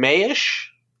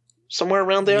May-ish, somewhere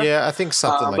around there. Yeah, I think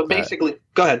something like that. But basically,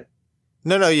 go ahead.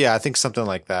 No, yeah, I think something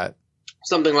like that.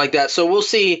 Something like that. So we'll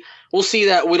see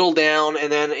that whittle down, and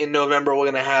then in November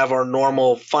we're going to have our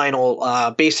normal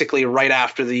final, basically right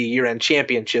after the year-end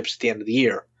championships at the end of the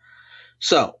year.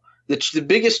 So the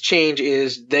biggest change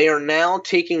is they are now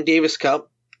taking Davis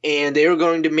Cup, and they are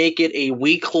going to make it a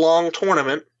week-long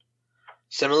tournament,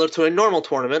 similar to a normal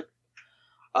tournament,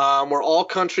 where all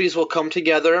countries will come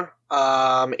together,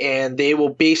 and they will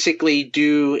basically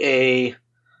do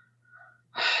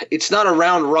it's not a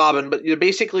round robin, but you're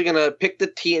basically going to pick the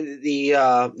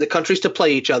countries to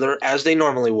play each other as they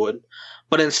normally would.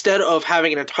 But instead of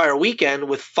having an entire weekend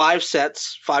with 5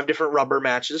 sets, 5 different rubber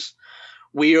matches,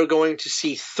 we are going to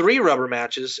see 3 rubber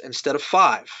matches instead of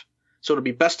 5. So it'll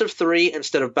be best of 3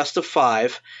 instead of best of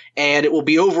 5, and it will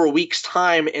be over a week's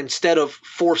time instead of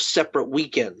 4 separate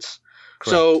weekends.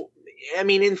 Correct. So, I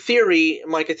mean, in theory,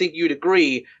 Mike, I think you'd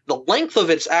agree, the length of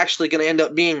it's actually going to end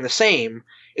up being the same.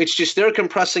 It's just they're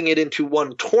compressing it into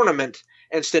one tournament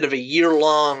instead of a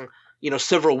year-long,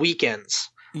 several weekends.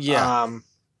 Yeah.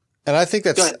 And I think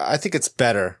it's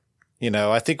better.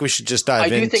 I think we should just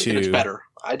dive into. I do think that it's better.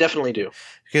 I definitely do.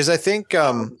 Because I think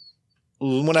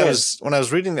when I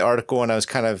was reading the article and I was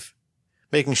kind of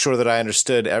making sure that I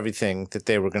understood everything that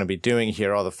they were going to be doing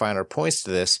here, all the finer points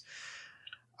to this,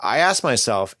 I asked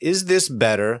myself, is this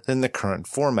better than the current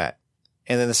format?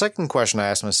 And then the second question I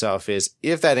asked myself is,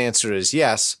 if that answer is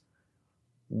yes,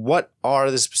 what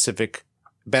are the specific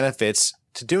benefits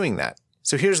to doing that?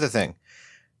 So here's the thing.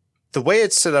 The way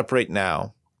it's set up right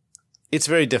now, it's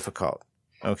very difficult.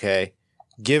 Okay.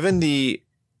 Given the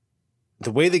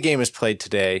way the game is played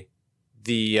today,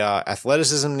 the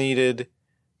athleticism needed,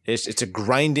 it's a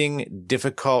grinding,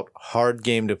 difficult, hard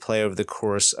game to play over the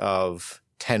course of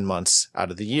 10 months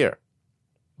out of the year.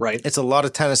 Right. It's a lot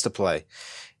of tennis to play.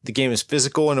 The game is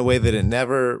physical in a way that it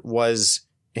never was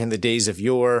in the days of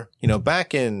yore. You know,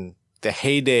 back in the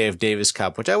heyday of Davis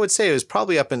Cup, which I would say was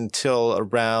probably up until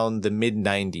around the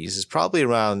mid-90s. Is probably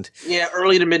around... Yeah,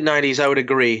 early to mid-90s, I would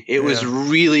agree. It was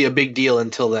really a big deal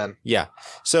until then. Yeah.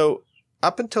 So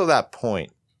up until that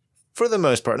point, for the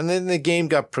most part, and then the game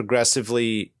got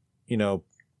progressively, you know,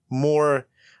 more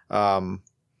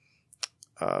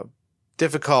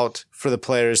difficult for the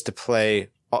players to play,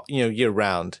 you know,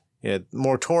 year-round. You know,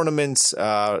 more tournaments,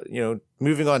 you know,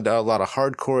 moving on to a lot of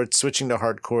hard courts, switching to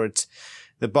hard courts.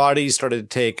 The bodies started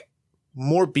to take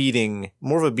more of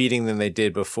a beating than they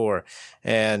did before.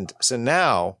 And so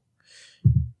now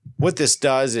what this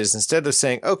does is, instead of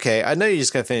saying, okay, I know you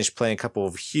just got to finish playing a couple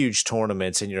of huge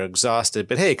tournaments and you're exhausted,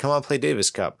 but hey, come on, play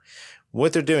Davis Cup.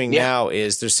 What they're doing now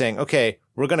is they're saying, okay,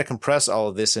 we're going to compress all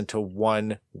of this into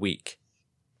 1 week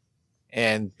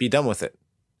and be done with it.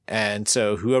 And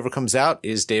so whoever comes out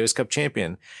is Davis Cup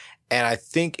champion. And I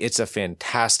think it's a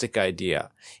fantastic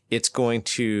idea. It's going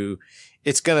to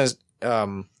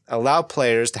allow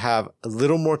players to have a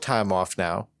little more time off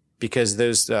now, because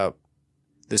there's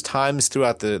times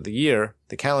throughout the year,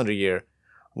 the calendar year,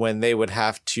 when they would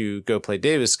have to go play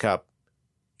Davis Cup.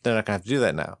 They're not going to have to do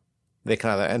that now. They can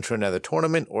either enter another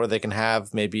tournament or they can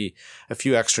have maybe a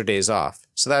few extra days off.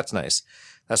 So that's nice.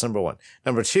 That's number one.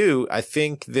 Number two, I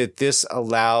think that this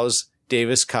allows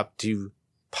Davis Cup to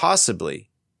possibly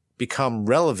become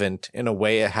relevant in a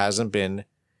way it hasn't been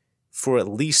for at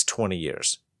least 20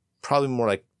 years, probably more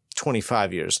like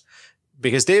 25 years.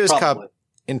 Because Davis Cup,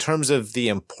 in terms of the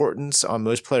importance on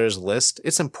most players' list,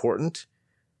 it's important,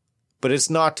 but it's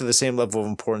not to the same level of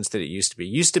importance that it used to be.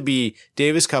 It used to be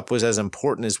Davis Cup was as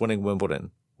important as winning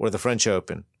Wimbledon or the French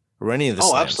Open or any of the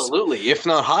slams. Absolutely, if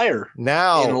not higher.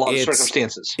 Now, in a lot of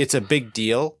circumstances, it's a big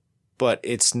deal, but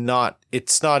it's not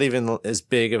even as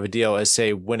big of a deal as,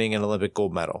 say, winning an Olympic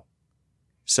gold medal.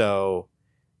 So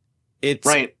it's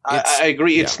right. I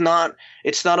agree. Yeah. It's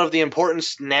not of the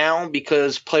importance now,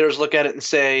 because players look at it and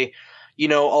say, you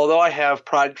know, although I have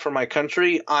pride for my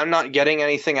country, I'm not getting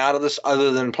anything out of this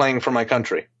other than playing for my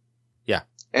country. Yeah.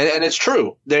 And it's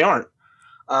true. They aren't.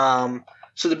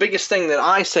 So the biggest thing that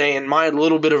I say, and my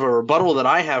little bit of a rebuttal that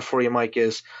I have for you, Mike,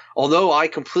 is although I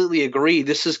completely agree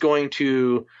this is going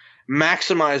to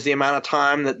maximize the amount of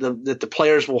time that the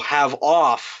players will have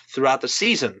off throughout the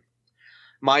season,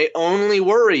 my only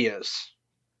worry is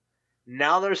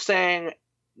now they're saying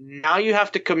now you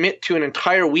have to commit to an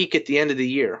entire week at the end of the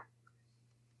year.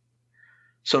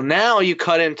 So now you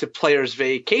cut into players'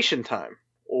 vacation time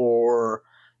or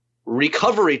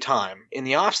recovery time in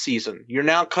the off season. You're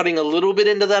now cutting a little bit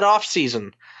into that off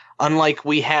season, unlike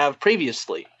we have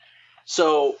previously.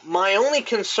 So my only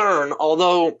concern,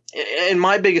 and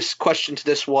my biggest question to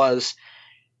this was,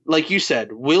 like you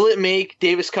said, will it make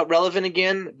Davis Cup relevant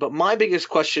again? But my biggest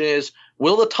question is,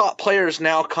 will the top players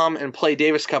now come and play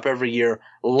Davis Cup every year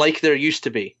like there used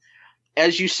to be?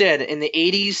 As you said, in the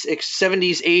 80s,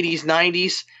 70s, 80s,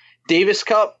 90s, Davis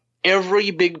Cup,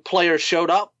 every big player showed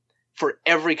up for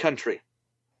every country.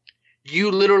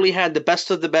 You literally had the best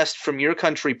of the best from your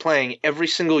country playing every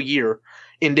single year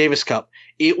in Davis Cup.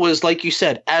 It was, like you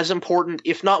said, as important,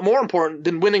 if not more important,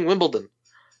 than winning Wimbledon.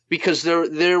 Because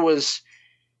there was...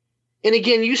 And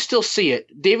again, you still see it.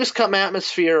 Davis Cup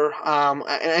atmosphere, and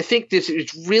I think this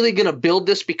is really going to build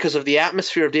this because of the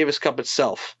atmosphere of Davis Cup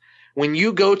itself. When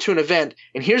you go to an event,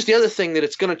 and here's the other thing that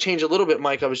it's going to change a little bit,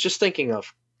 Mike, I was just thinking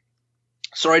of.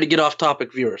 Sorry to get off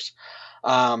topic, viewers.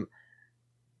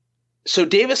 So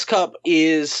Davis Cup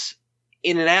is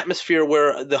in an atmosphere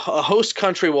where a host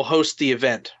country will host the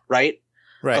event, right?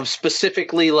 Right. Of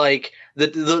specifically like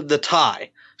the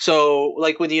tie. So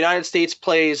like when the United States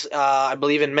plays, I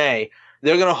believe in May,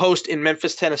 they're going to host in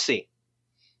Memphis, Tennessee.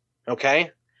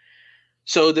 Okay?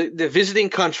 So the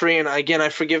visiting country, and again,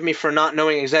 forgive me for not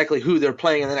knowing exactly who they're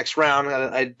playing in the next round.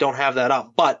 I don't have that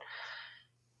up. But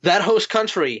that host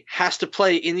country has to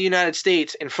play in the United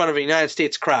States in front of a United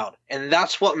States crowd. And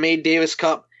that's what made Davis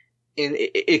Cup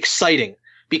exciting.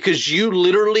 Because you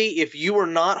literally, if you were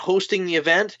not hosting the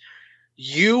event,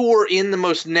 you were in the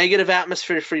most negative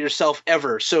atmosphere for yourself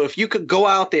ever. So if you could go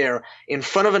out there in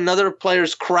front of another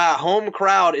player's home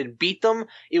crowd and beat them,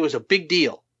 it was a big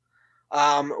deal.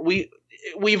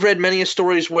 We've read many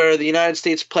stories where the United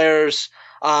States players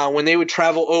when they would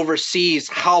travel overseas,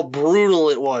 how brutal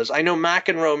it was. I know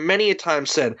McEnroe many a time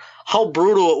said how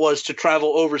brutal it was to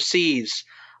travel overseas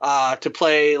to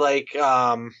play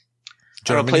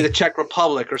play the Czech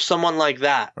Republic or someone like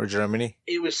that. Or Germany.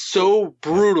 It was so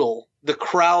brutal, the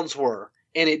crowds were,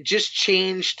 and it just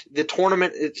changed the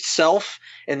tournament itself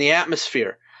and the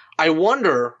atmosphere. I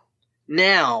wonder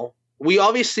now, we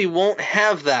obviously won't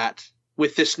have that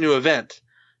with this new event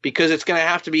because it's going to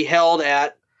have to be held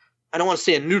at, I don't want to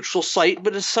say a neutral site,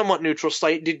 but a somewhat neutral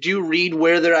site. Did you read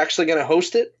where they're actually going to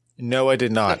host it? No, I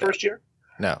did not. The first year?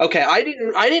 No. Okay, I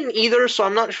didn't either, so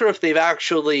I'm not sure if they've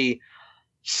actually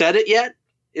said it yet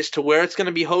as to where it's going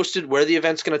to be hosted, where the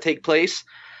event's going to take place.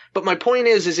 But my point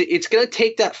is it's going to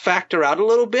take that factor out a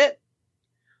little bit.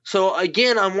 So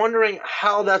again, I'm wondering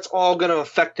how that's all going to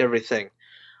affect everything.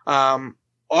 Are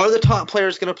the top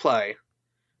players going to play?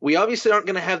 We obviously aren't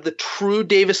going to have the true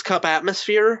Davis Cup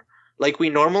atmosphere like we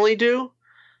normally do.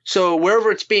 So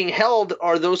wherever it's being held,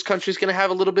 are those countries going to have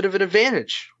a little bit of an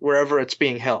advantage wherever it's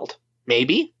being held?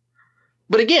 Maybe.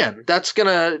 But again, that's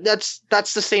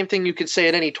the same thing you could say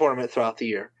at any tournament throughout the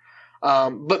year.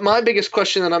 But my biggest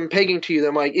question that I'm pegging to you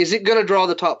there, Mike, is it going to draw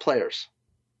the top players?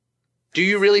 Do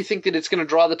you really think that it's going to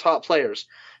draw the top players?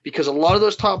 Because a lot of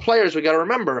those top players, we got to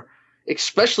remember,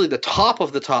 especially the top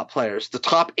of the top players, the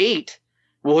top 8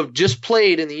 will have just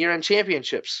played in the year-end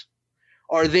championships.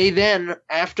 Are they then,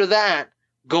 after that,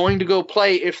 going to go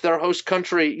play if their host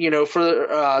country,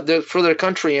 for their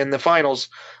country in the finals,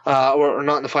 or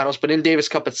not in the finals, but in Davis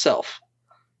Cup itself?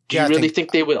 Do you really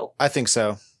think they will? I think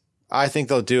so. I think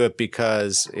they'll do it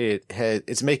because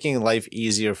it's making life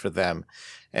easier for them.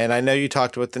 And I know you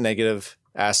talked about the negative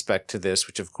aspect to this,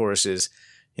 which of course is,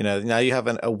 now you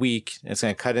have a week, and it's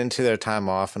going to cut into their time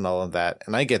off and all of that.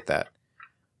 And I get that.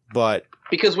 But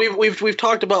because we've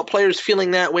talked about players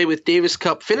feeling that way with Davis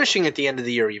Cup finishing at the end of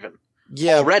the year even.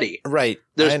 Yeah, already. Right.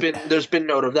 There's been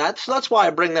note of that. So that's why I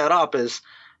bring that up is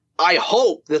I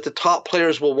hope that the top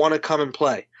players will want to come and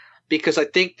play because I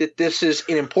think that this is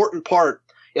an important part.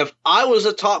 If I was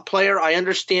a top player, I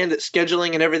understand that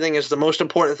scheduling and everything is the most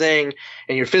important thing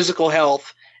and your physical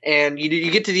health. And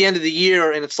you get to the end of the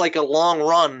year and it's like a long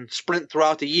run sprint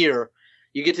throughout the year.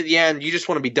 You get to the end, you just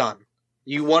want to be done.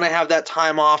 You want to have that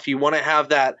time off. You want to have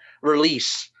that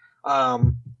release.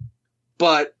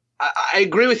 But I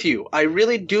agree with you. I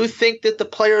really do think that the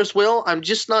players will. I'm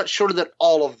just not sure that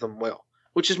all of them will,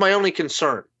 which is my only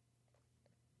concern.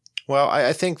 Well,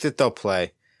 I think that they'll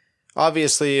play.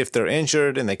 Obviously, if they're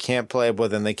injured and they can't play, well,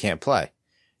 then they can't play.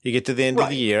 You get to the end of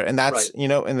the year, and that's,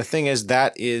 and the thing is,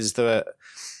 that is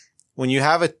when you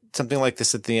have something like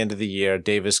this at the end of the year,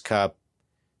 Davis Cup,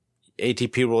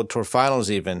 ATP World Tour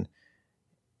Finals even,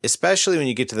 especially when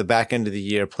you get to the back end of the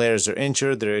year, players are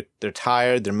injured, they're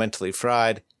tired, they're mentally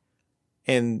fried.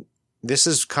 And this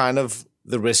is kind of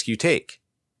the risk you take.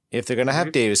 If they're going to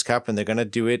have Davis Cup and they're going to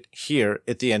do it here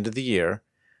at the end of the year,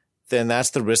 then that's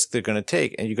the risk they're going to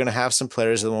take. And you're going to have some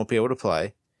players that won't be able to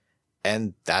play.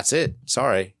 And that's it.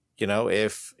 Sorry.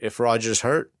 If Roger's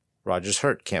hurt,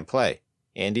 can't play.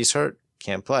 Andy's hurt,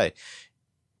 can't play.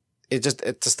 It's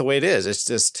just the way it is.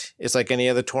 It's like any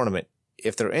other tournament.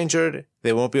 If they're injured,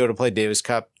 they won't be able to play Davis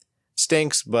Cup.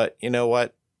 Stinks, but you know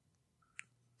what?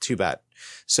 Too bad.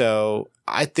 So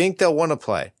I think they'll want to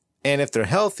play. And if they're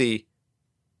healthy,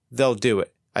 they'll do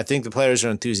it. I think the players are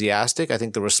enthusiastic. I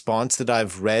think the response that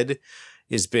I've read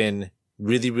has been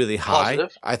really, really high.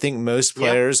 Positive. I think most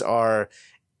players are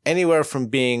anywhere from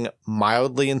being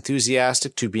mildly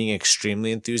enthusiastic to being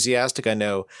extremely enthusiastic. I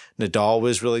know Nadal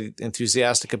was really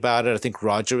enthusiastic about it. I think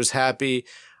Roger was happy.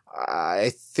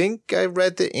 I think I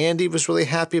read that Andy was really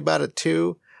happy about it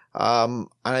too.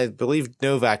 I believe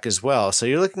Novak as well. So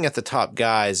you're looking at the top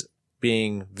guys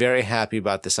being very happy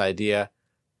about this idea.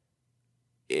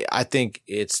 I think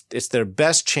it's their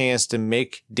best chance to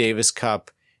make Davis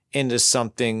Cup into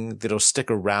something that'll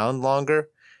stick around longer.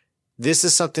 This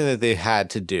is something that they had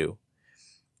to do.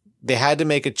 They had to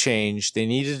make a change. They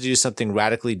needed to do something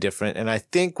radically different. And I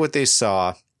think what they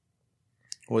saw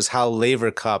was how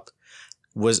Laver Cup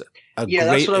was a great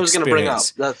that's what I was going to bring up.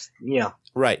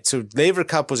 Right. So Laver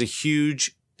Cup was a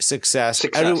huge success.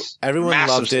 Everyone Massive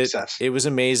loved it. success. It was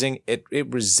amazing. It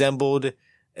resembled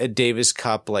a Davis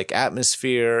Cup like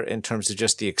atmosphere in terms of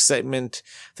just the excitement.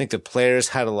 I think the players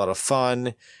had a lot of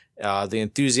fun. The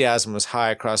enthusiasm was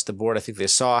high across the board. I think they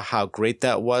saw how great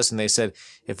that was, and they said,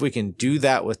 if we can do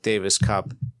that with Davis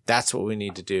Cup, that's what we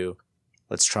need to do.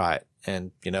 Let's try it.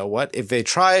 And you know what? If they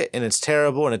try it and it's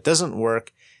terrible and it doesn't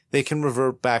work, they can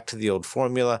revert back to the old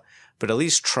formula, but at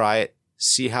least try it,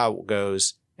 see how it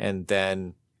goes, and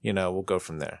then, we'll go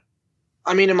from there.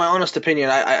 I mean, in my honest opinion,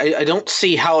 I don't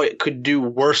see how it could do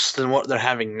worse than what they're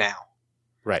having now.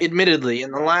 Right. Admittedly,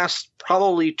 in the last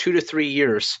probably 2 to 3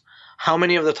 years, how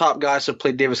many of the top guys have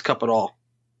played Davis Cup at all?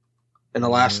 In the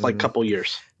last couple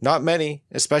years, not many.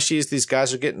 Especially as these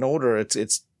guys are getting older,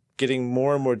 it's getting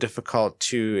more and more difficult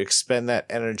to expend that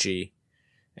energy,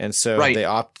 and so they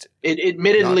opt.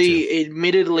 Admittedly,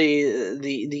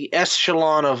 the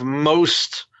echelon of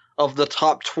most of the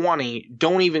top 20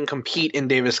 don't even compete in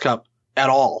Davis Cup at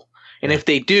all, and if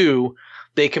they do,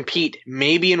 they compete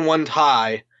maybe in one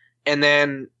tie, and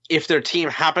then if their team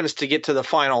happens to get to the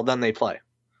final, then they play.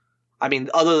 I mean,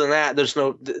 other than that,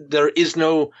 there is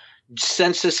no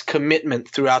census commitment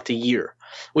throughout the year,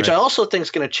 which I also think is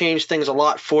going to change things a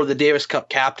lot for the Davis Cup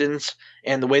captains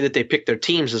and the way that they pick their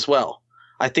teams as well.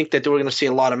 I think that we're going to see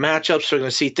a lot of matchups. We're going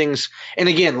to see things. And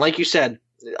again, like you said,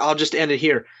 I'll just end it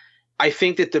here. I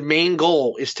think that the main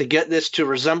goal is to get this to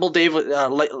resemble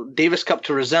Davis Cup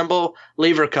to resemble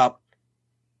Lever Cup.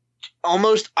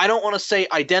 Almost, I don't want to say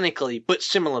identically, but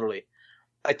similarly.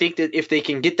 I think that if they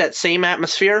can get that same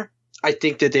atmosphere, I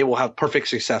think that they will have perfect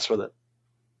success with it.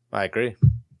 I agree.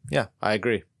 Yeah, I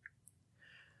agree.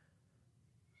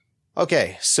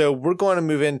 Okay, so we're going to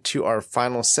move into our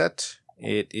final set.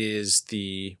 It is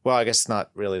I guess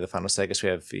not really the final set. I guess we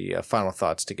have the final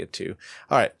thoughts to get to.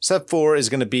 All right, set 4 is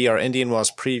going to be our Indian Wells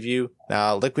preview.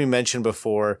 Now, like we mentioned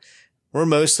before, we're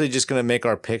mostly just going to make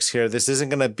our picks here. This isn't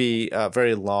going to be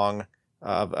very long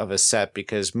of a set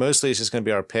because mostly it's just going to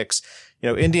be our picks.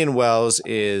 Indian Wells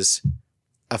is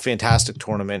a fantastic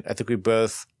tournament.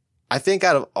 I think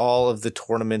out of all of the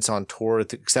tournaments on tour, with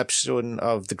the exception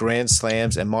of the Grand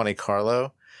Slams and Monte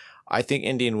Carlo, I think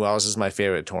Indian Wells is my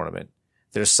favorite tournament.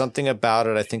 There's something about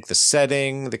it. I think the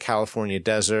setting, the California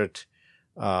desert,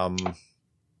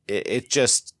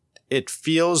 it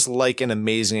feels like an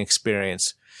amazing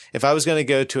experience. If I was going to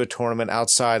go to a tournament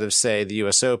outside of, say, the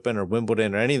US Open or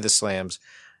Wimbledon or any of the slams,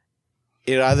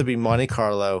 it'd either be Monte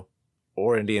Carlo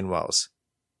or Indian Wells.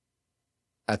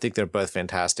 I think they're both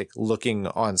fantastic. Looking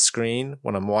on screen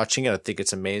when I'm watching it, I think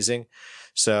it's amazing.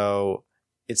 So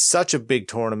it's such a big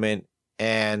tournament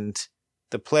and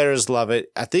the players love it.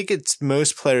 I think it's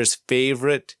most players'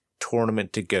 favorite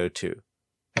tournament to go to,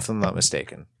 if I'm not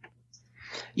mistaken.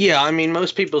 Yeah, I mean,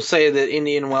 most people say that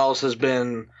Indian Wells has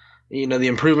been, the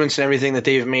improvements and everything that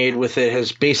they've made with it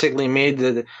has basically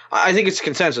made I think it's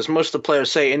consensus. Most of the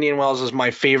players say Indian Wells is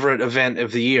my favorite event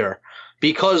of the year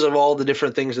because of all the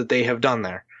different things that they have done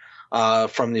there,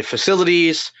 from the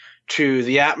facilities to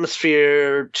the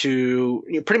atmosphere to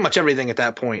pretty much everything at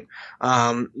that point.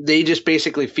 They just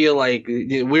basically feel like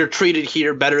we're treated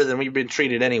here better than we've been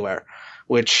treated anywhere,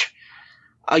 which,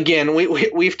 again,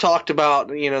 we've talked about,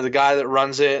 the guy that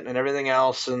runs it and everything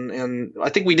else. And I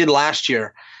think we did last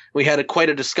year. We had quite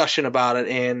a discussion about it,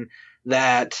 and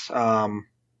that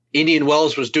Indian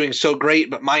Wells was doing so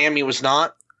great, but Miami was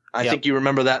not. I think you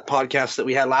remember that podcast that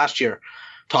we had last year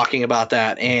talking about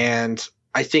that. And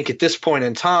I think at this point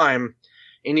in time,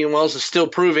 Indian Wells is still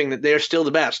proving that they're still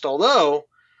the best, although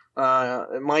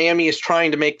Miami is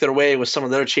trying to make their way with some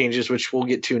of their changes, which we'll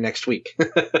get to next week.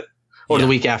 Or the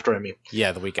week after, I mean.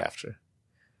 Yeah, the week after.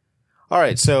 All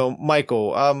right, so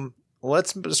Michael,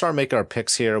 let's start making our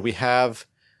picks here. We have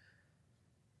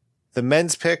the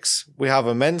men's picks. We have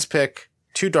a men's pick,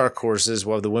 2 dark horses.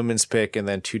 We'll have the women's pick, and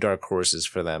then 2 dark horses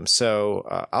for them.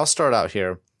 So I'll start out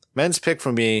here. Men's pick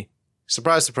for me,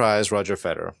 surprise, surprise, Roger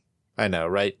Federer. I know,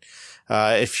 right?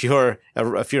 If you're a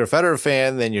Federer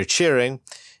fan, then you're cheering.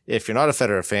 If you're not a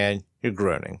Federer fan, you're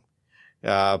groaning.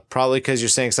 Probably because you're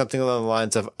saying something along the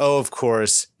lines of, oh, of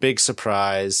course, big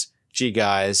surprise. Gee,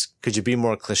 guys, could you be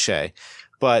more cliche?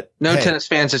 But no, tennis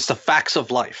fans, it's the facts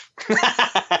of life.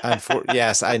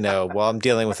 Yes, I know. Well, I'm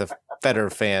dealing with a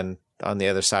Federer fan on the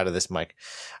other side of this mic.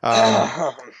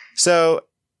 So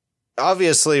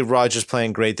obviously Roger's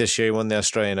playing great this year. He won the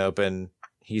Australian Open.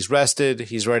 He's rested.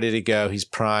 He's ready to go. He's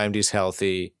primed. He's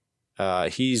healthy.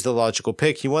 He's the logical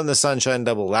pick. He won the Sunshine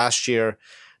Double last year.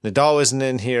 Nadal isn't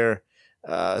in here.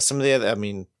 Some of the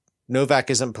other, Novak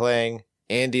isn't playing.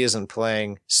 Andy isn't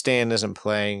playing. Stan isn't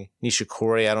playing.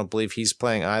 Nishikori, I don't believe he's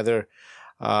playing either.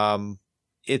 And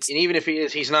even if he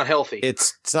is, he's not healthy.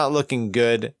 It's not looking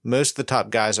good. Most of the top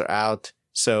guys are out.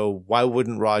 So why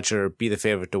wouldn't Roger be the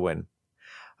favorite to win?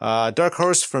 Dark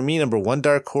horse for me, number 1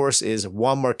 dark horse is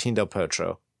Juan Martín del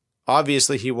Potro.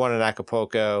 Obviously, he won in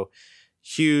Acapulco.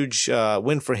 Huge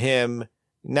win for him.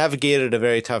 Navigated a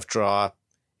very tough draw.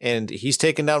 And he's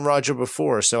taken down Roger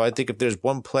before. So I think if there's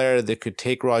one player that could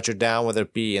take Roger down, whether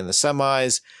it be in the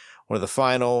semis or the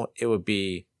final, it would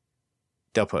be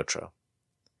Del Potro.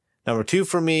 Number 2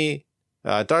 for me,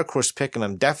 dark horse pick, and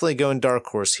I'm definitely going dark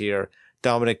horse here.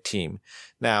 Dominic Thiem.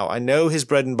 Now, I know his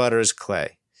bread and butter is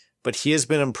clay, but he has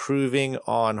been improving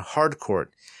on hard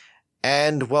court.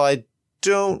 And while I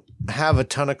don't have a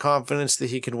ton of confidence that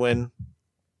he can win,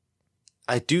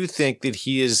 I do think that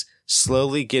he is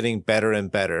slowly getting better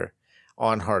and better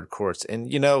on hard courts.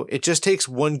 And, it just takes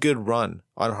one good run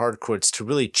on hard courts to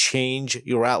really change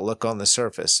your outlook on the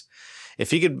surface.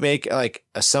 If he could make like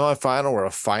a semifinal or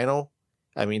a final,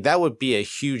 I mean, that would be a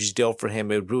huge deal for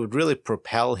him. It would really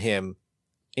propel him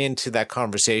into that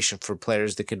conversation for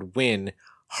players that could win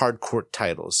hard court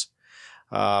titles.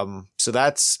 So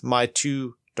that's my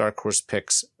 2 dark horse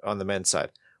picks on the men's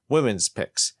side. Women's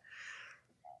picks.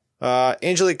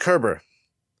 Angelique Kerber.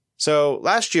 So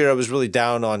last year I was really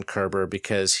down on Kerber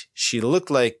because she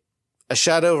looked like a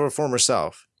shadow of her former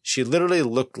self. She literally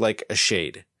looked like a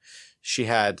shade. She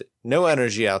had no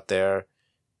energy out there.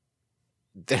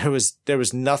 There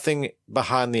was nothing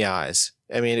behind the eyes.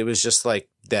 I mean, it was just like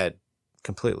dead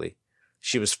completely.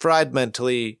 She was fried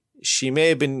mentally. She may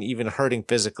have been even hurting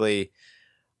physically,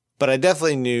 but I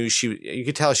definitely knew you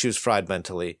could tell she was fried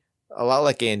mentally, a lot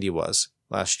like Andy was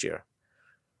last year.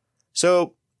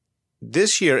 So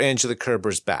this year, Angelique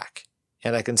Kerber's back,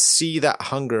 and I can see that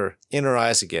hunger in her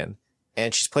eyes again,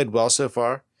 and she's played well so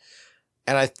far.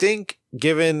 And I think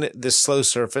given the slow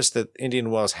surface that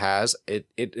Indian Wells has, it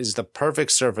is the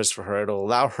perfect surface for her. It'll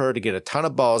allow her to get a ton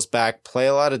of balls back, play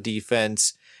a lot of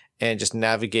defense, and just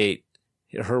navigate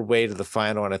her way to the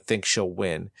final, and I think she'll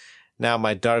win. Now,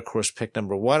 my dark horse pick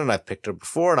number 1, and I've picked her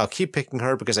before, and I'll keep picking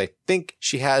her because I think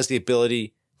she has the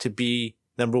ability to be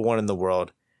number 1 in the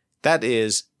world. That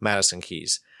is Madison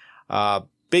Keys.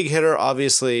 Big hitter,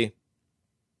 obviously.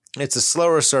 It's a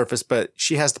slower surface, but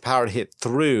she has the power to hit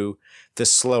through the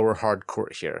slower hard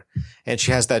court here. And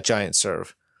she has that giant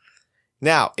serve.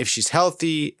 Now, if she's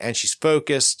healthy and she's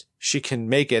focused, she can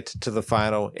make it to the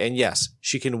final. And yes,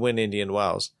 she can win Indian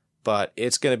Wells. But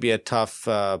it's going to be tough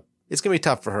for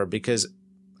her because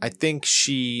I think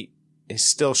she is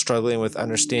still struggling with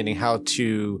understanding how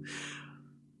to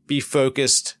be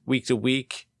focused week to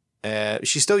week.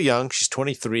 She's still young. She's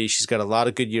 23. She's got a lot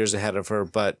of good years ahead of her,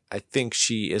 but I think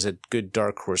she is a good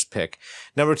dark horse pick.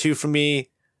 Number 2 for me,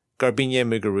 Garbiñe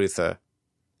Muguruza,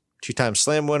 2-time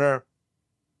slam winner.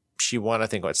 She won, I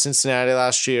think, Cincinnati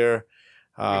last year.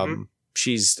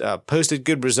 She's posted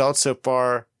good results so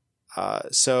far.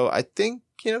 So I think,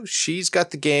 she's got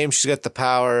the game. She's got the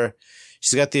power.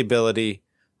 She's got the ability.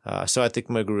 So I think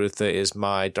Muguruza is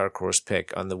my dark horse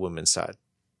pick on the women's side.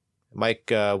 Mike,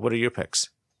 what are your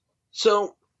picks?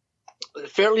 So,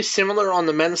 fairly similar on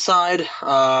the men's side.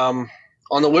 On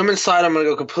the women's side, I'm going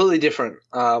to go completely different.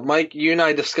 Mike, you and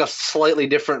I discussed slightly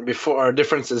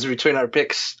differences between our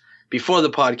picks before the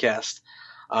podcast.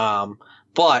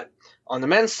 But on the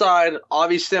men's side,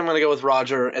 obviously I'm going to go with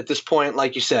Roger. At this point,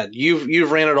 like you said,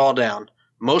 you've ran it all down.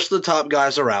 Most of the top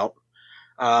guys are out.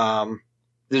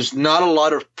 There's not a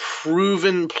lot of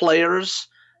proven players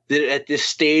that at this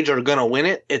stage are going to win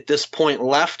it at this point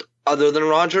left other than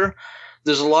Roger.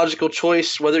 There's a logical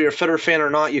choice. Whether you're a Federer fan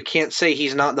or not, you can't say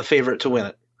he's not the favorite to win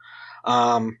it.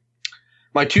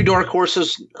 My 2 dark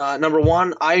horses, number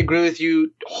 1, I agree with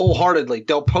you wholeheartedly.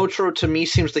 Del Potro, to me,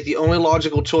 seems like the only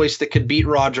logical choice that could beat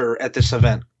Roger at this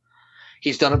event.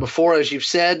 He's done it before, as you've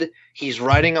said. He's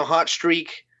riding a hot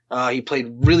streak. He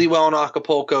played really well in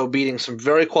Acapulco, beating some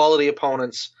very quality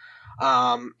opponents.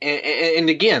 And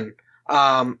again,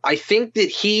 I think that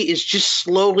he is just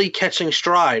slowly catching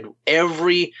stride.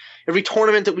 Every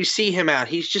tournament that we see him at,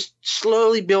 he's just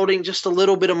slowly building just a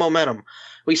little bit of momentum.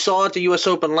 We saw at the U.S.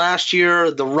 Open last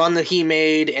year, the run that he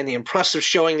made and the impressive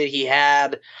showing that he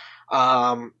had.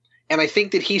 And I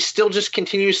think that he's still just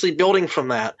continuously building from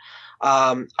that.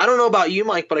 I don't know about you,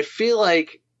 Mike, but I feel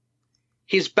like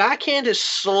his backhand is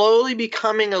slowly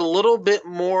becoming a little bit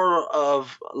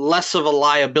less of a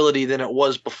liability than it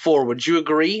was before. Would you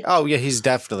agree? Oh, yeah, he's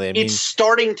definitely. It's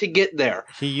starting to get there.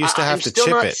 He used to have to chip it. I'm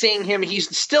still not seeing him.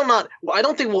 He's still not. I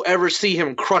don't think we'll ever see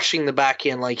him crushing the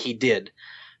backhand like he did.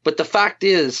 But the fact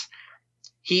is,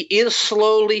 he is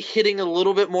slowly hitting a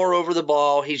little bit more over the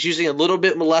ball. He's using a little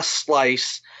bit less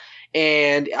slice.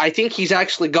 And I think he's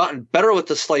actually gotten better with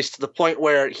the slice to the point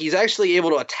where he's actually able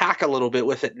to attack a little bit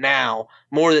with it now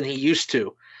more than he used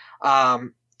to.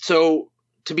 So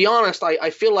to be honest, I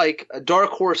feel like a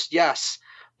dark horse, yes,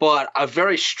 but a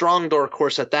very strong dark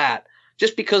horse at that,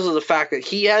 just because of the fact that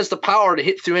he has the power to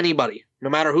hit through anybody, no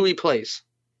matter who he plays.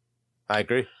 I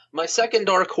agree. My second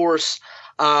dark horse,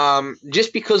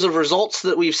 just because of results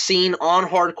that we've seen on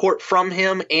hard court from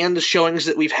him and the showings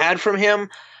that we've had from him,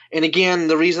 and again,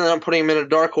 the reason that I'm putting him in a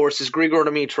dark horse is Grigor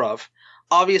Dimitrov.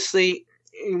 Obviously,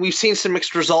 we've seen some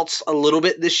mixed results a little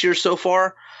bit this year so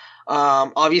far.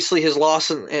 Obviously, his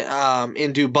loss in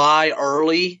Dubai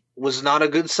early was not a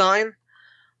good sign,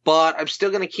 but I'm still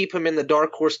going to keep him in the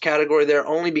dark horse category there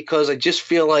only because I just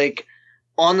feel like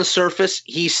on the surface,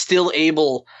 he still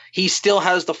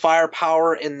has the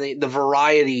firepower and the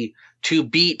variety to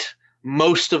beat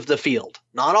most of the field.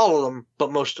 Not all of them,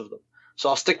 but most of them. So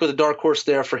I'll stick with the dark horse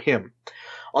there for him.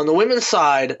 On the women's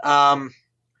side, I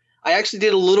actually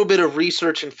did a little bit of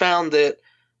research and found that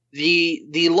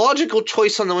the logical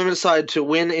choice on the women's side to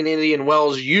win in Indian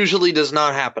Wells usually does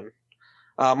not happen.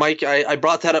 Mike, I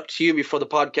brought that up to you before the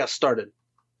podcast started.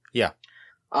 Yeah.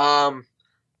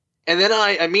 And then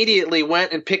I immediately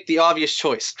went and picked the obvious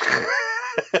choice.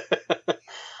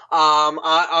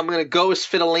 I'm going to go with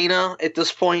Svitolina at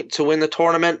this point to win the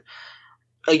tournament.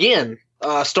 Again,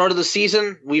 start of the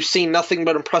season, we've seen nothing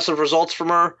but impressive results from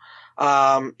her.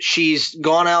 She's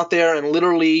gone out there and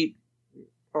literally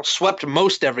swept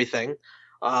most everything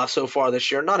so far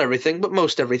this year. Not everything, but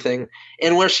most everything.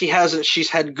 And where she hasn't, she's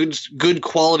had good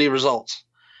quality results.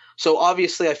 So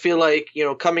obviously I feel like,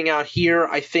 coming out here,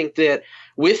 I think that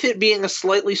with it being a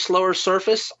slightly slower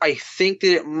surface, I think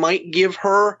that it might give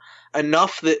her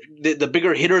enough that the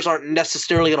bigger hitters aren't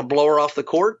necessarily going to blow her off the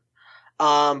court,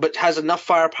 but has enough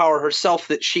firepower herself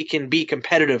that she can be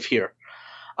competitive here.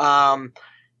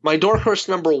 My dark horse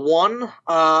number one,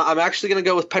 I'm actually going to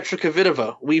go with Petra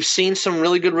Kvitova. We've seen some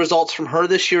really good results from her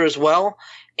this year as well,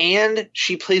 and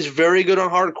she plays very good on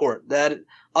hard court. That,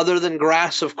 other than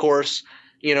grass, of course,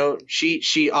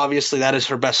 she obviously that is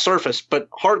her best surface, but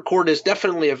hard court is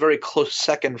definitely a very close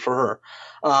second for her,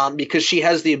 because she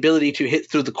has the ability to hit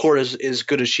through the court as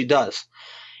good as she does.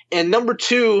 And number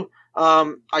two,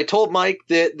 I told Mike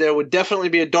that there would definitely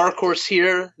be a dark horse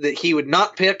here that he would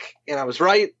not pick, and I was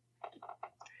right.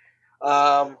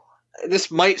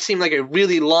 This might seem like a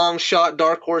really long shot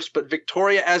dark horse, but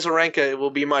Victoria Azarenka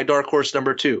will be my dark horse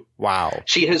number two. Wow.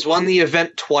 She has won the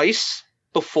event twice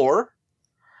before.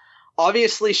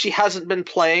 Obviously, she hasn't been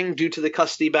playing due to the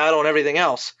custody battle and everything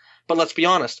else, but let's be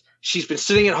honest. She's been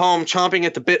sitting at home chomping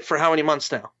at the bit for how many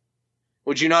months now?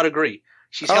 Would you not agree?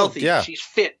 She's healthy. Yeah. She's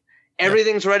fit.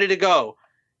 Everything's ready to go.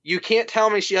 You can't tell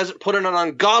me she hasn't put in an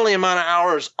ungodly amount of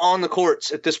hours on the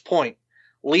courts at this point,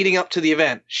 leading up to the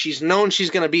event. She's known she's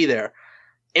going to be there.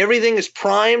 Everything is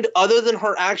primed other than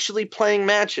her actually playing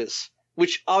matches,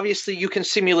 which obviously you can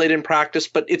simulate in practice,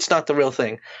 but it's not the real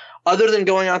thing. Other than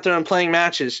going out there and playing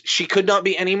matches, she could not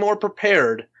be any more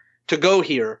prepared to go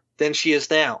here than she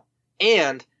is now.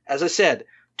 And, as I said,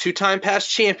 two-time past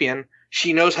champion,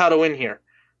 she knows how to win here.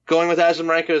 Going with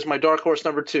Azarenka is my dark horse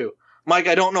number two. Mike,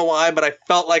 I don't know why, but I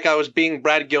felt like I was being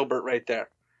Brad Gilbert right there.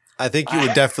 I think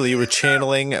you were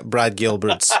channeling Brad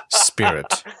Gilbert's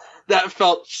spirit. That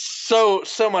felt so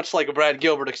much like a Brad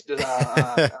Gilbert expressions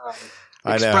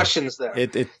there.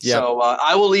 Yep. So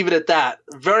I will leave it at that.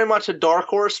 Very much a dark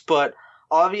horse, but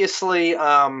obviously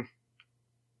not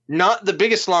the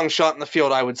biggest long shot in the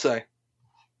field, I would say.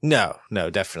 No,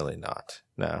 definitely not.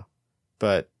 No,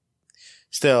 but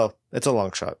still, it's a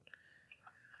long shot.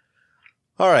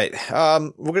 All right,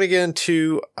 we're going to get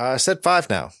into set 5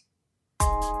 now.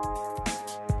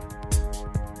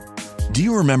 Do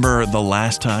you remember the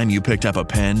last time you picked up a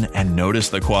pen and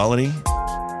noticed the quality?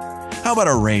 How about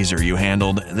a razor you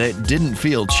handled that didn't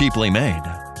feel cheaply made?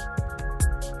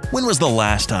 When was the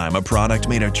last time a product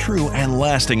made a true and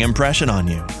lasting impression on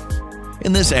you?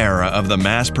 In this era of the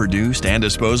mass-produced and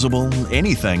disposable,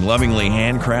 anything lovingly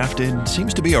handcrafted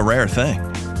seems to be a rare thing.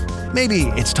 Maybe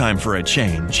it's time for a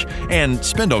change, and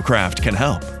Spindlecraft can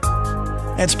help.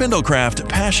 At Spindlecraft,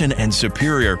 passion and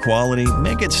superior quality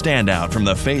make it stand out from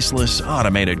the faceless,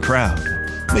 automated crowd.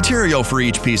 Material for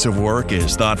each piece of work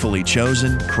is thoughtfully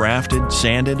chosen, crafted,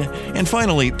 sanded, and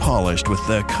finally polished with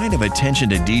the kind of attention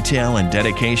to detail and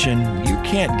dedication you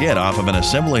can't get off of an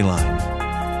assembly line.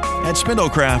 At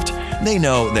Spindlecraft, they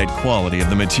know that quality of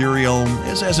the material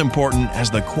is as important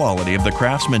as the quality of the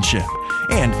craftsmanship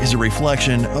and is a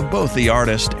reflection of both the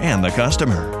artist and the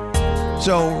customer.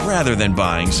 So rather than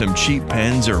buying some cheap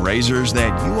pens or razors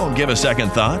that you won't give a second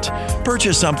thought,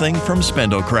 purchase something from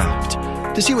Spindlecraft.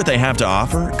 To see what they have to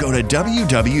offer, go to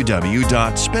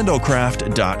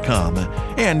www.spindlecraft.com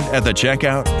and at the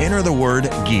checkout, enter the word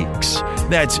GEEKS.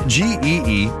 That's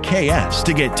GEEKS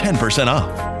to get 10%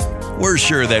 off. We're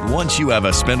sure that once you have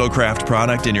a Spindlecraft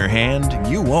product in your hand,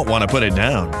 you won't want to put it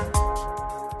down.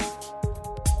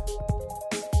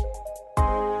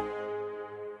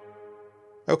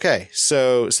 Okay,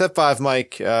 so set 5,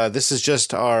 Mike. This is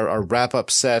just our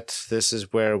wrap-up set. This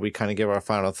is where we kind of give our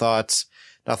final thoughts.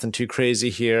 Nothing too crazy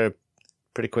here.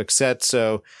 Pretty quick set.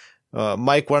 So,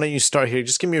 Mike, why don't you start here?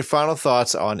 Just give me your final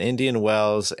thoughts on Indian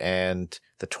Wells and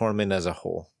the tournament as a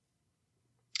whole.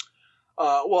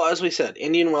 Well, as we said,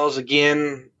 Indian Wells,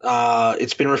 again,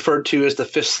 it's been referred to as the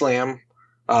fifth slam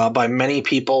by many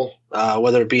people,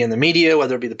 whether it be in the media,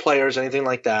 whether it be the players, anything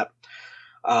like that.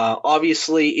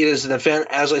 Obviously, it is an event,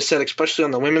 as I said, especially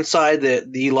on the women's side,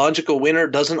 that the logical winner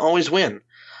doesn't always win.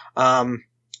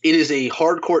 It is a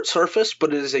hard court surface,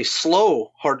 but it is a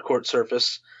slow hard court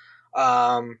surface.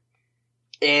 And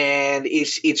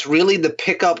it's really the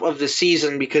pickup of the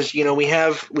season because, we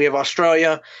have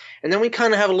Australia, and then we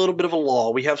kind of have a little bit of a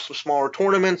lull. We have some smaller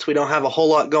tournaments. We don't have a whole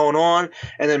lot going on.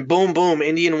 And then boom, boom,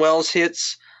 Indian Wells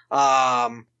hits.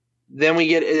 Then we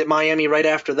get Miami right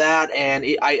after that. And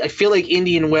I feel like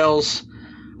Indian Wells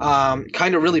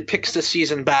kind of really picks the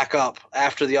season back up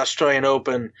after the Australian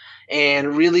Open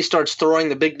and really starts throwing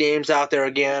the big names out there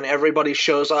again. Everybody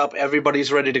shows up.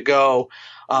 Everybody's ready to go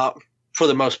for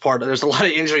the most part. There's a lot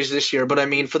of injuries this year, but I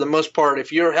mean, for the most part,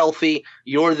 if you're healthy,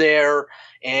 you're there.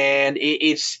 And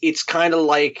it's kind of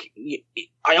like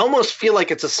I almost feel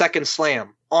like it's a second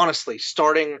slam, honestly,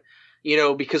 starting,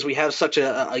 because we have such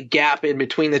a gap in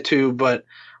between the two. But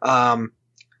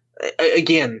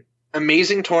again,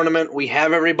 amazing tournament. We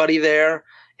have everybody there,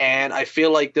 and I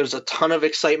feel like there's a ton of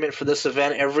excitement for this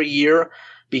event every year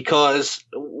because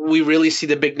we really see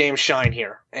the big names shine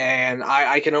here. And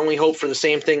I can only hope for the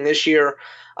same thing this year.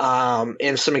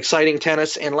 And some exciting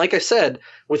tennis. And like I said,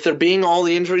 with there being all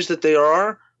the injuries that there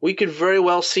are, we could very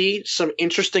well see some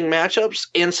interesting matchups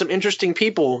and some interesting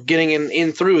people getting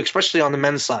in through, especially on the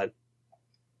men's side.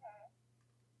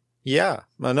 Yeah,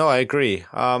 no, I agree.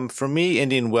 For me,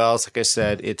 Indian Wells, like I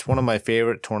said, it's one of my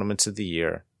favorite tournaments of the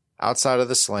year. Outside of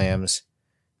the slams,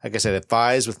 like I said, it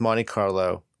vies with Monte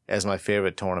Carlo as my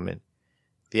favorite tournament.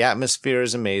 The atmosphere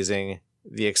is amazing.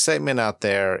 The excitement out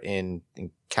there in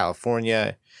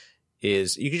California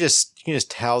is you can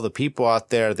just tell the people out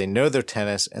there, they know their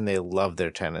tennis and they love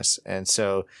their tennis. And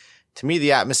so to me,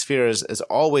 the atmosphere is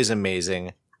always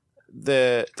amazing.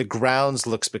 The grounds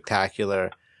look spectacular.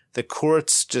 The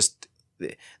courts, just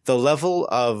the level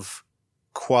of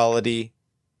quality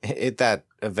at that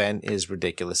event is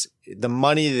ridiculous. The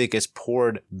money that gets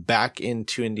poured back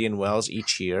into Indian Wells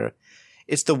each year,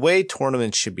 it's the way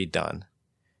tournaments should be done.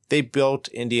 They built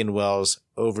Indian Wells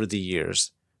over the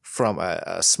years from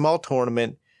a small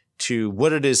tournament to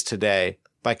what it is today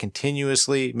by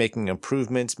continuously making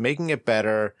improvements, making it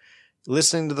better,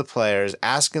 listening to the players,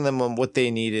 asking them on what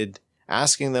they needed,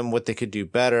 asking them what they could do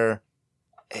better.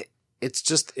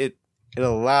 It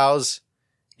allows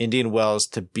Indian Wells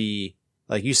to be,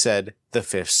 like you said, the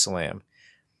fifth slam.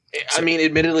 I mean,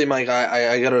 admittedly, Mike,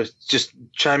 I got to just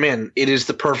chime in. It is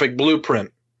the perfect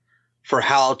blueprint for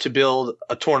how to build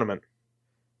a tournament.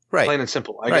 Right. Plain and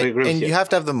simple. I gotta agree with you. And you have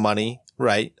to have the money,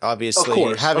 right?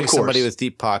 Obviously, having somebody with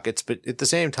deep pockets, but at the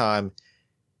same time,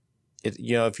 if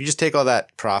you just take all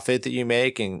that profit that you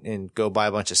make and go buy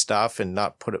a bunch of stuff and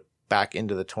not put it back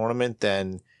into the tournament,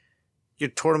 then your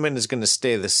tournament is going to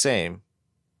stay the same.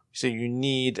 So you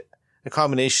need a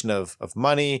combination of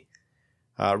money,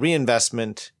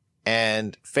 reinvestment,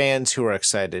 and fans who are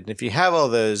excited. And if you have all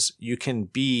those, you can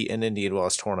be an Indian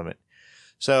Wells tournament.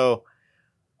 So,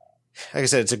 like I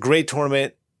said, it's a great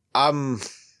tournament. I'm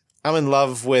in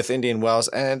love with Indian Wells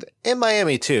and in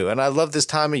Miami too. And I love this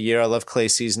time of year. I love clay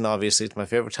season. Obviously, it's my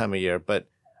favorite time of year, but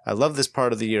I love this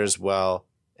part of the year as well.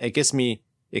 It gets me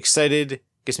excited,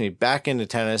 gets me back into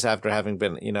tennis after having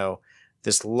been,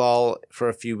 this lull for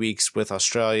a few weeks with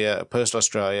Australia,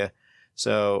 post-Australia.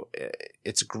 So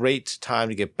it's a great time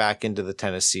to get back into the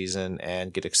tennis season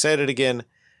and get excited again.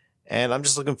 And I'm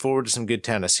just looking forward to some good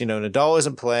tennis. Nadal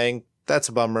isn't playing. That's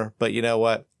a bummer. But you know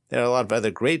what? There are a lot of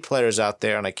other great players out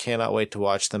there, and I cannot wait to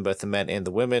watch them, both the men and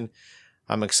the women.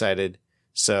 I'm excited.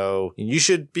 So you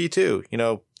should be too.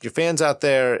 Your fans out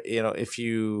there, if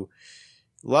you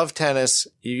love tennis,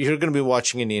 you're going to be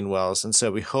watching Indian Wells. And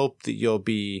so we hope that you'll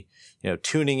be,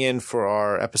 tuning in for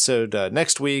our episode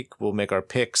next week. We'll make our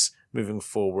picks moving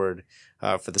forward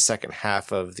for the second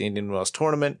half of the Indian Wells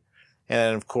tournament.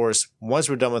 And of course, once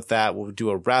we're done with that, we'll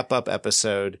do a wrap-up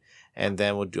episode, and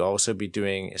then we'll also be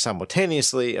doing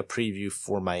simultaneously a preview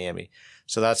for Miami.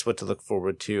 So that's what to look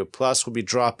forward to. Plus, we'll be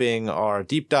dropping our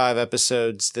deep dive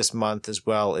episodes this month, as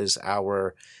well as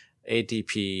our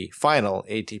final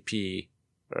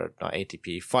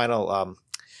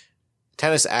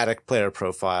Tennis Addict player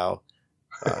profile.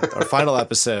 Our final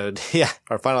episode. Yeah,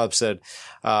 our final episode.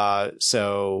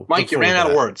 So Mike, you ran out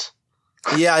of words.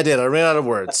 Yeah, I did. I ran out of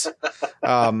words.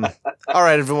 All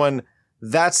right, everyone.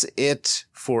 That's it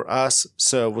for us.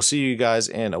 So we'll see you guys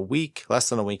in a week, less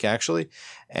than a week, actually.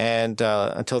 And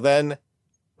until then,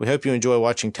 we hope you enjoy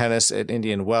watching tennis at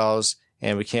Indian Wells,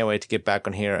 and we can't wait to get back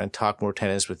on here and talk more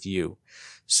tennis with you.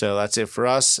 So that's it for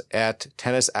us at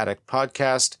Tennis Addict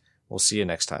Podcast. We'll see you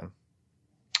next time.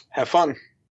 Have fun.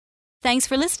 Thanks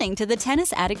for listening to the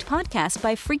Tennis Addict Podcast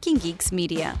by Freaking Geeks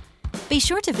Media. Be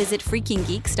sure to visit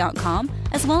freakinggeeks.com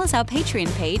as well as our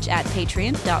Patreon page at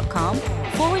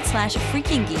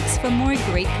patreon.com/freakinggeeks for more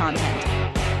great content.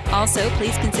 Also,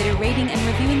 please consider rating and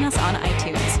reviewing us on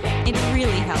iTunes. It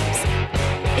really helps.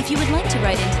 If you would like to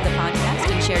write into the podcast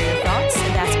and share your thoughts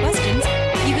and ask questions,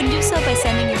 you can do so by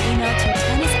sending your email to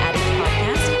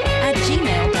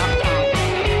tennisaddictpodcast@gmail.com.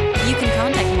 You can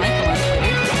contact Michael on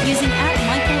Twitter using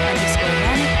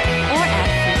 @Michael_Manic or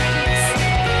 @FreakGeeks.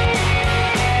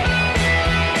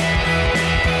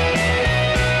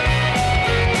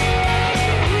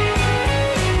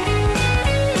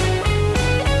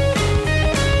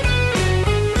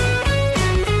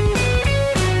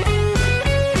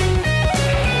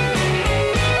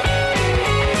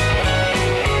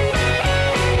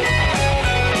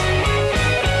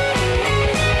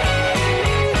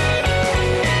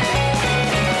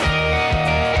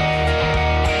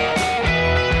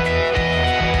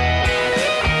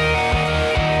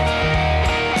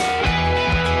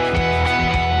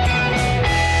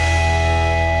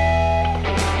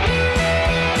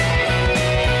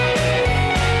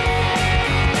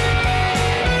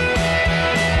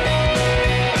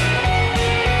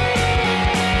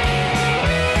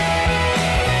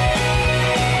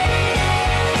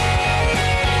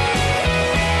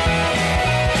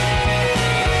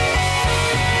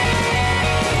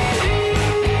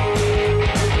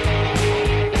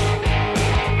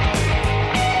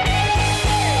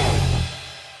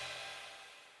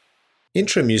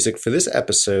 Intro music for this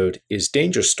episode is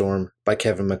Danger Storm by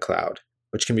Kevin MacLeod,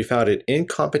 which can be found at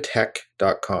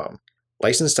incompetech.com,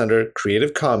 licensed under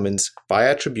Creative Commons by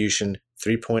Attribution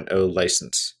 3.0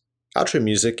 license. Outro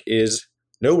music is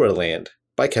Nowhere Land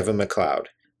by Kevin MacLeod,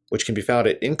 which can be found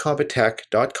at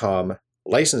incompetech.com,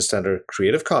 licensed under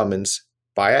Creative Commons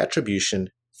by Attribution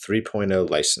 3.0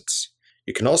 license.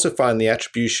 You can also find the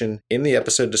attribution in the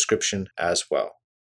episode description as well.